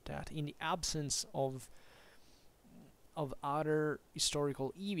shades of that in the absence of other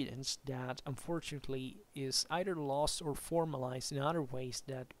historical evidence that unfortunately is either lost or formalized in other ways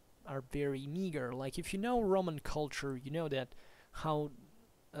that are very meager. Like, if you know Roman culture, you know that how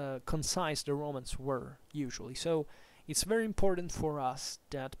concise the Romans were usually. So it's very important for us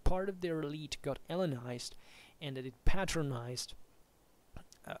that part of their elite got Hellenized and that it patronized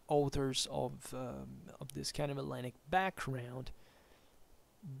authors of this kind of Hellenic background,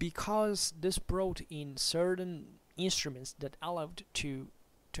 because this brought in certain instruments that allowed to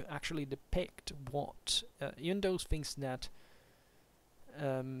actually depict what even those things that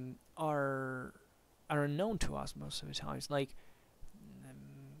are unknown to us most of the times, like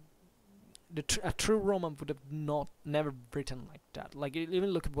a true Roman would have never written like that. Like,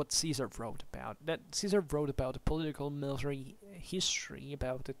 even look at what Caesar wrote about. That Caesar wrote about the political, military history,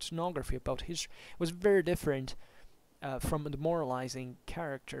 about ethnography, about history. It was very different from the moralizing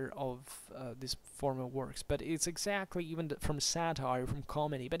character of these formal works. But it's exactly, even from satire, from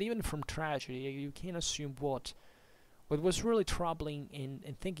comedy, but even from tragedy, you can assume what was really troubling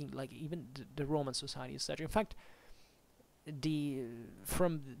in thinking, like, even the Roman society as such. In fact,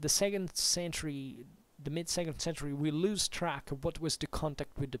 from the second century, the mid-second century, we lose track of what was the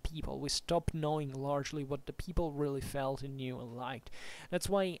contact with the people. We stop knowing largely what the people really felt and knew and liked. That's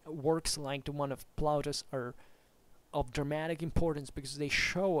why works like the one of Plautus are of dramatic importance, because they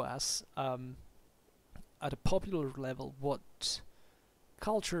show us at a popular level what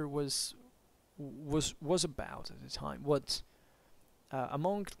culture was about at the time. What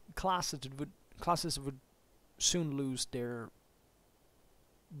among classes would soon lose their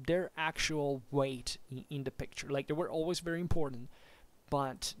actual weight in the picture. Like, they were always very important,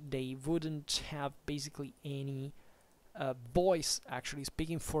 but they wouldn't have basically any voice actually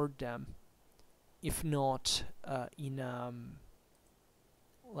speaking for them, if not in a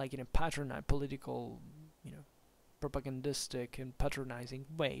political, propagandistic and patronizing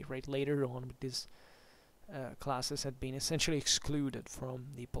way. Right, later on, these classes had been essentially excluded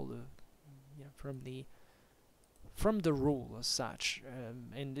from the from the rule as such,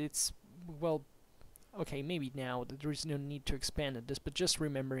 and it's, well, okay, maybe now that there is no need to expand on this, but just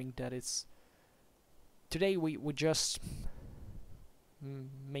remembering that it's today we just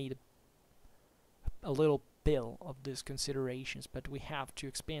made a little bill of these considerations, but we have to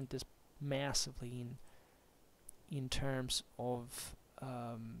expand this massively in terms of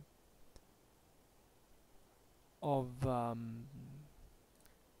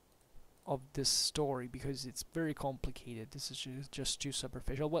of this story because it's very complicated. This is just too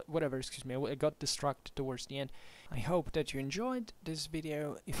superficial. Whatever, excuse me, I got distracted towards the end. I hope that you enjoyed this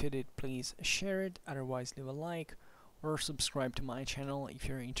video. If you did, please share it, otherwise leave a like or subscribe to my channel if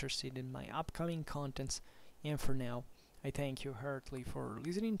you're interested in my upcoming contents. And for now, I thank you heartily for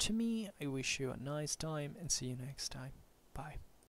listening to me. I wish you a nice time and see you next time. Bye.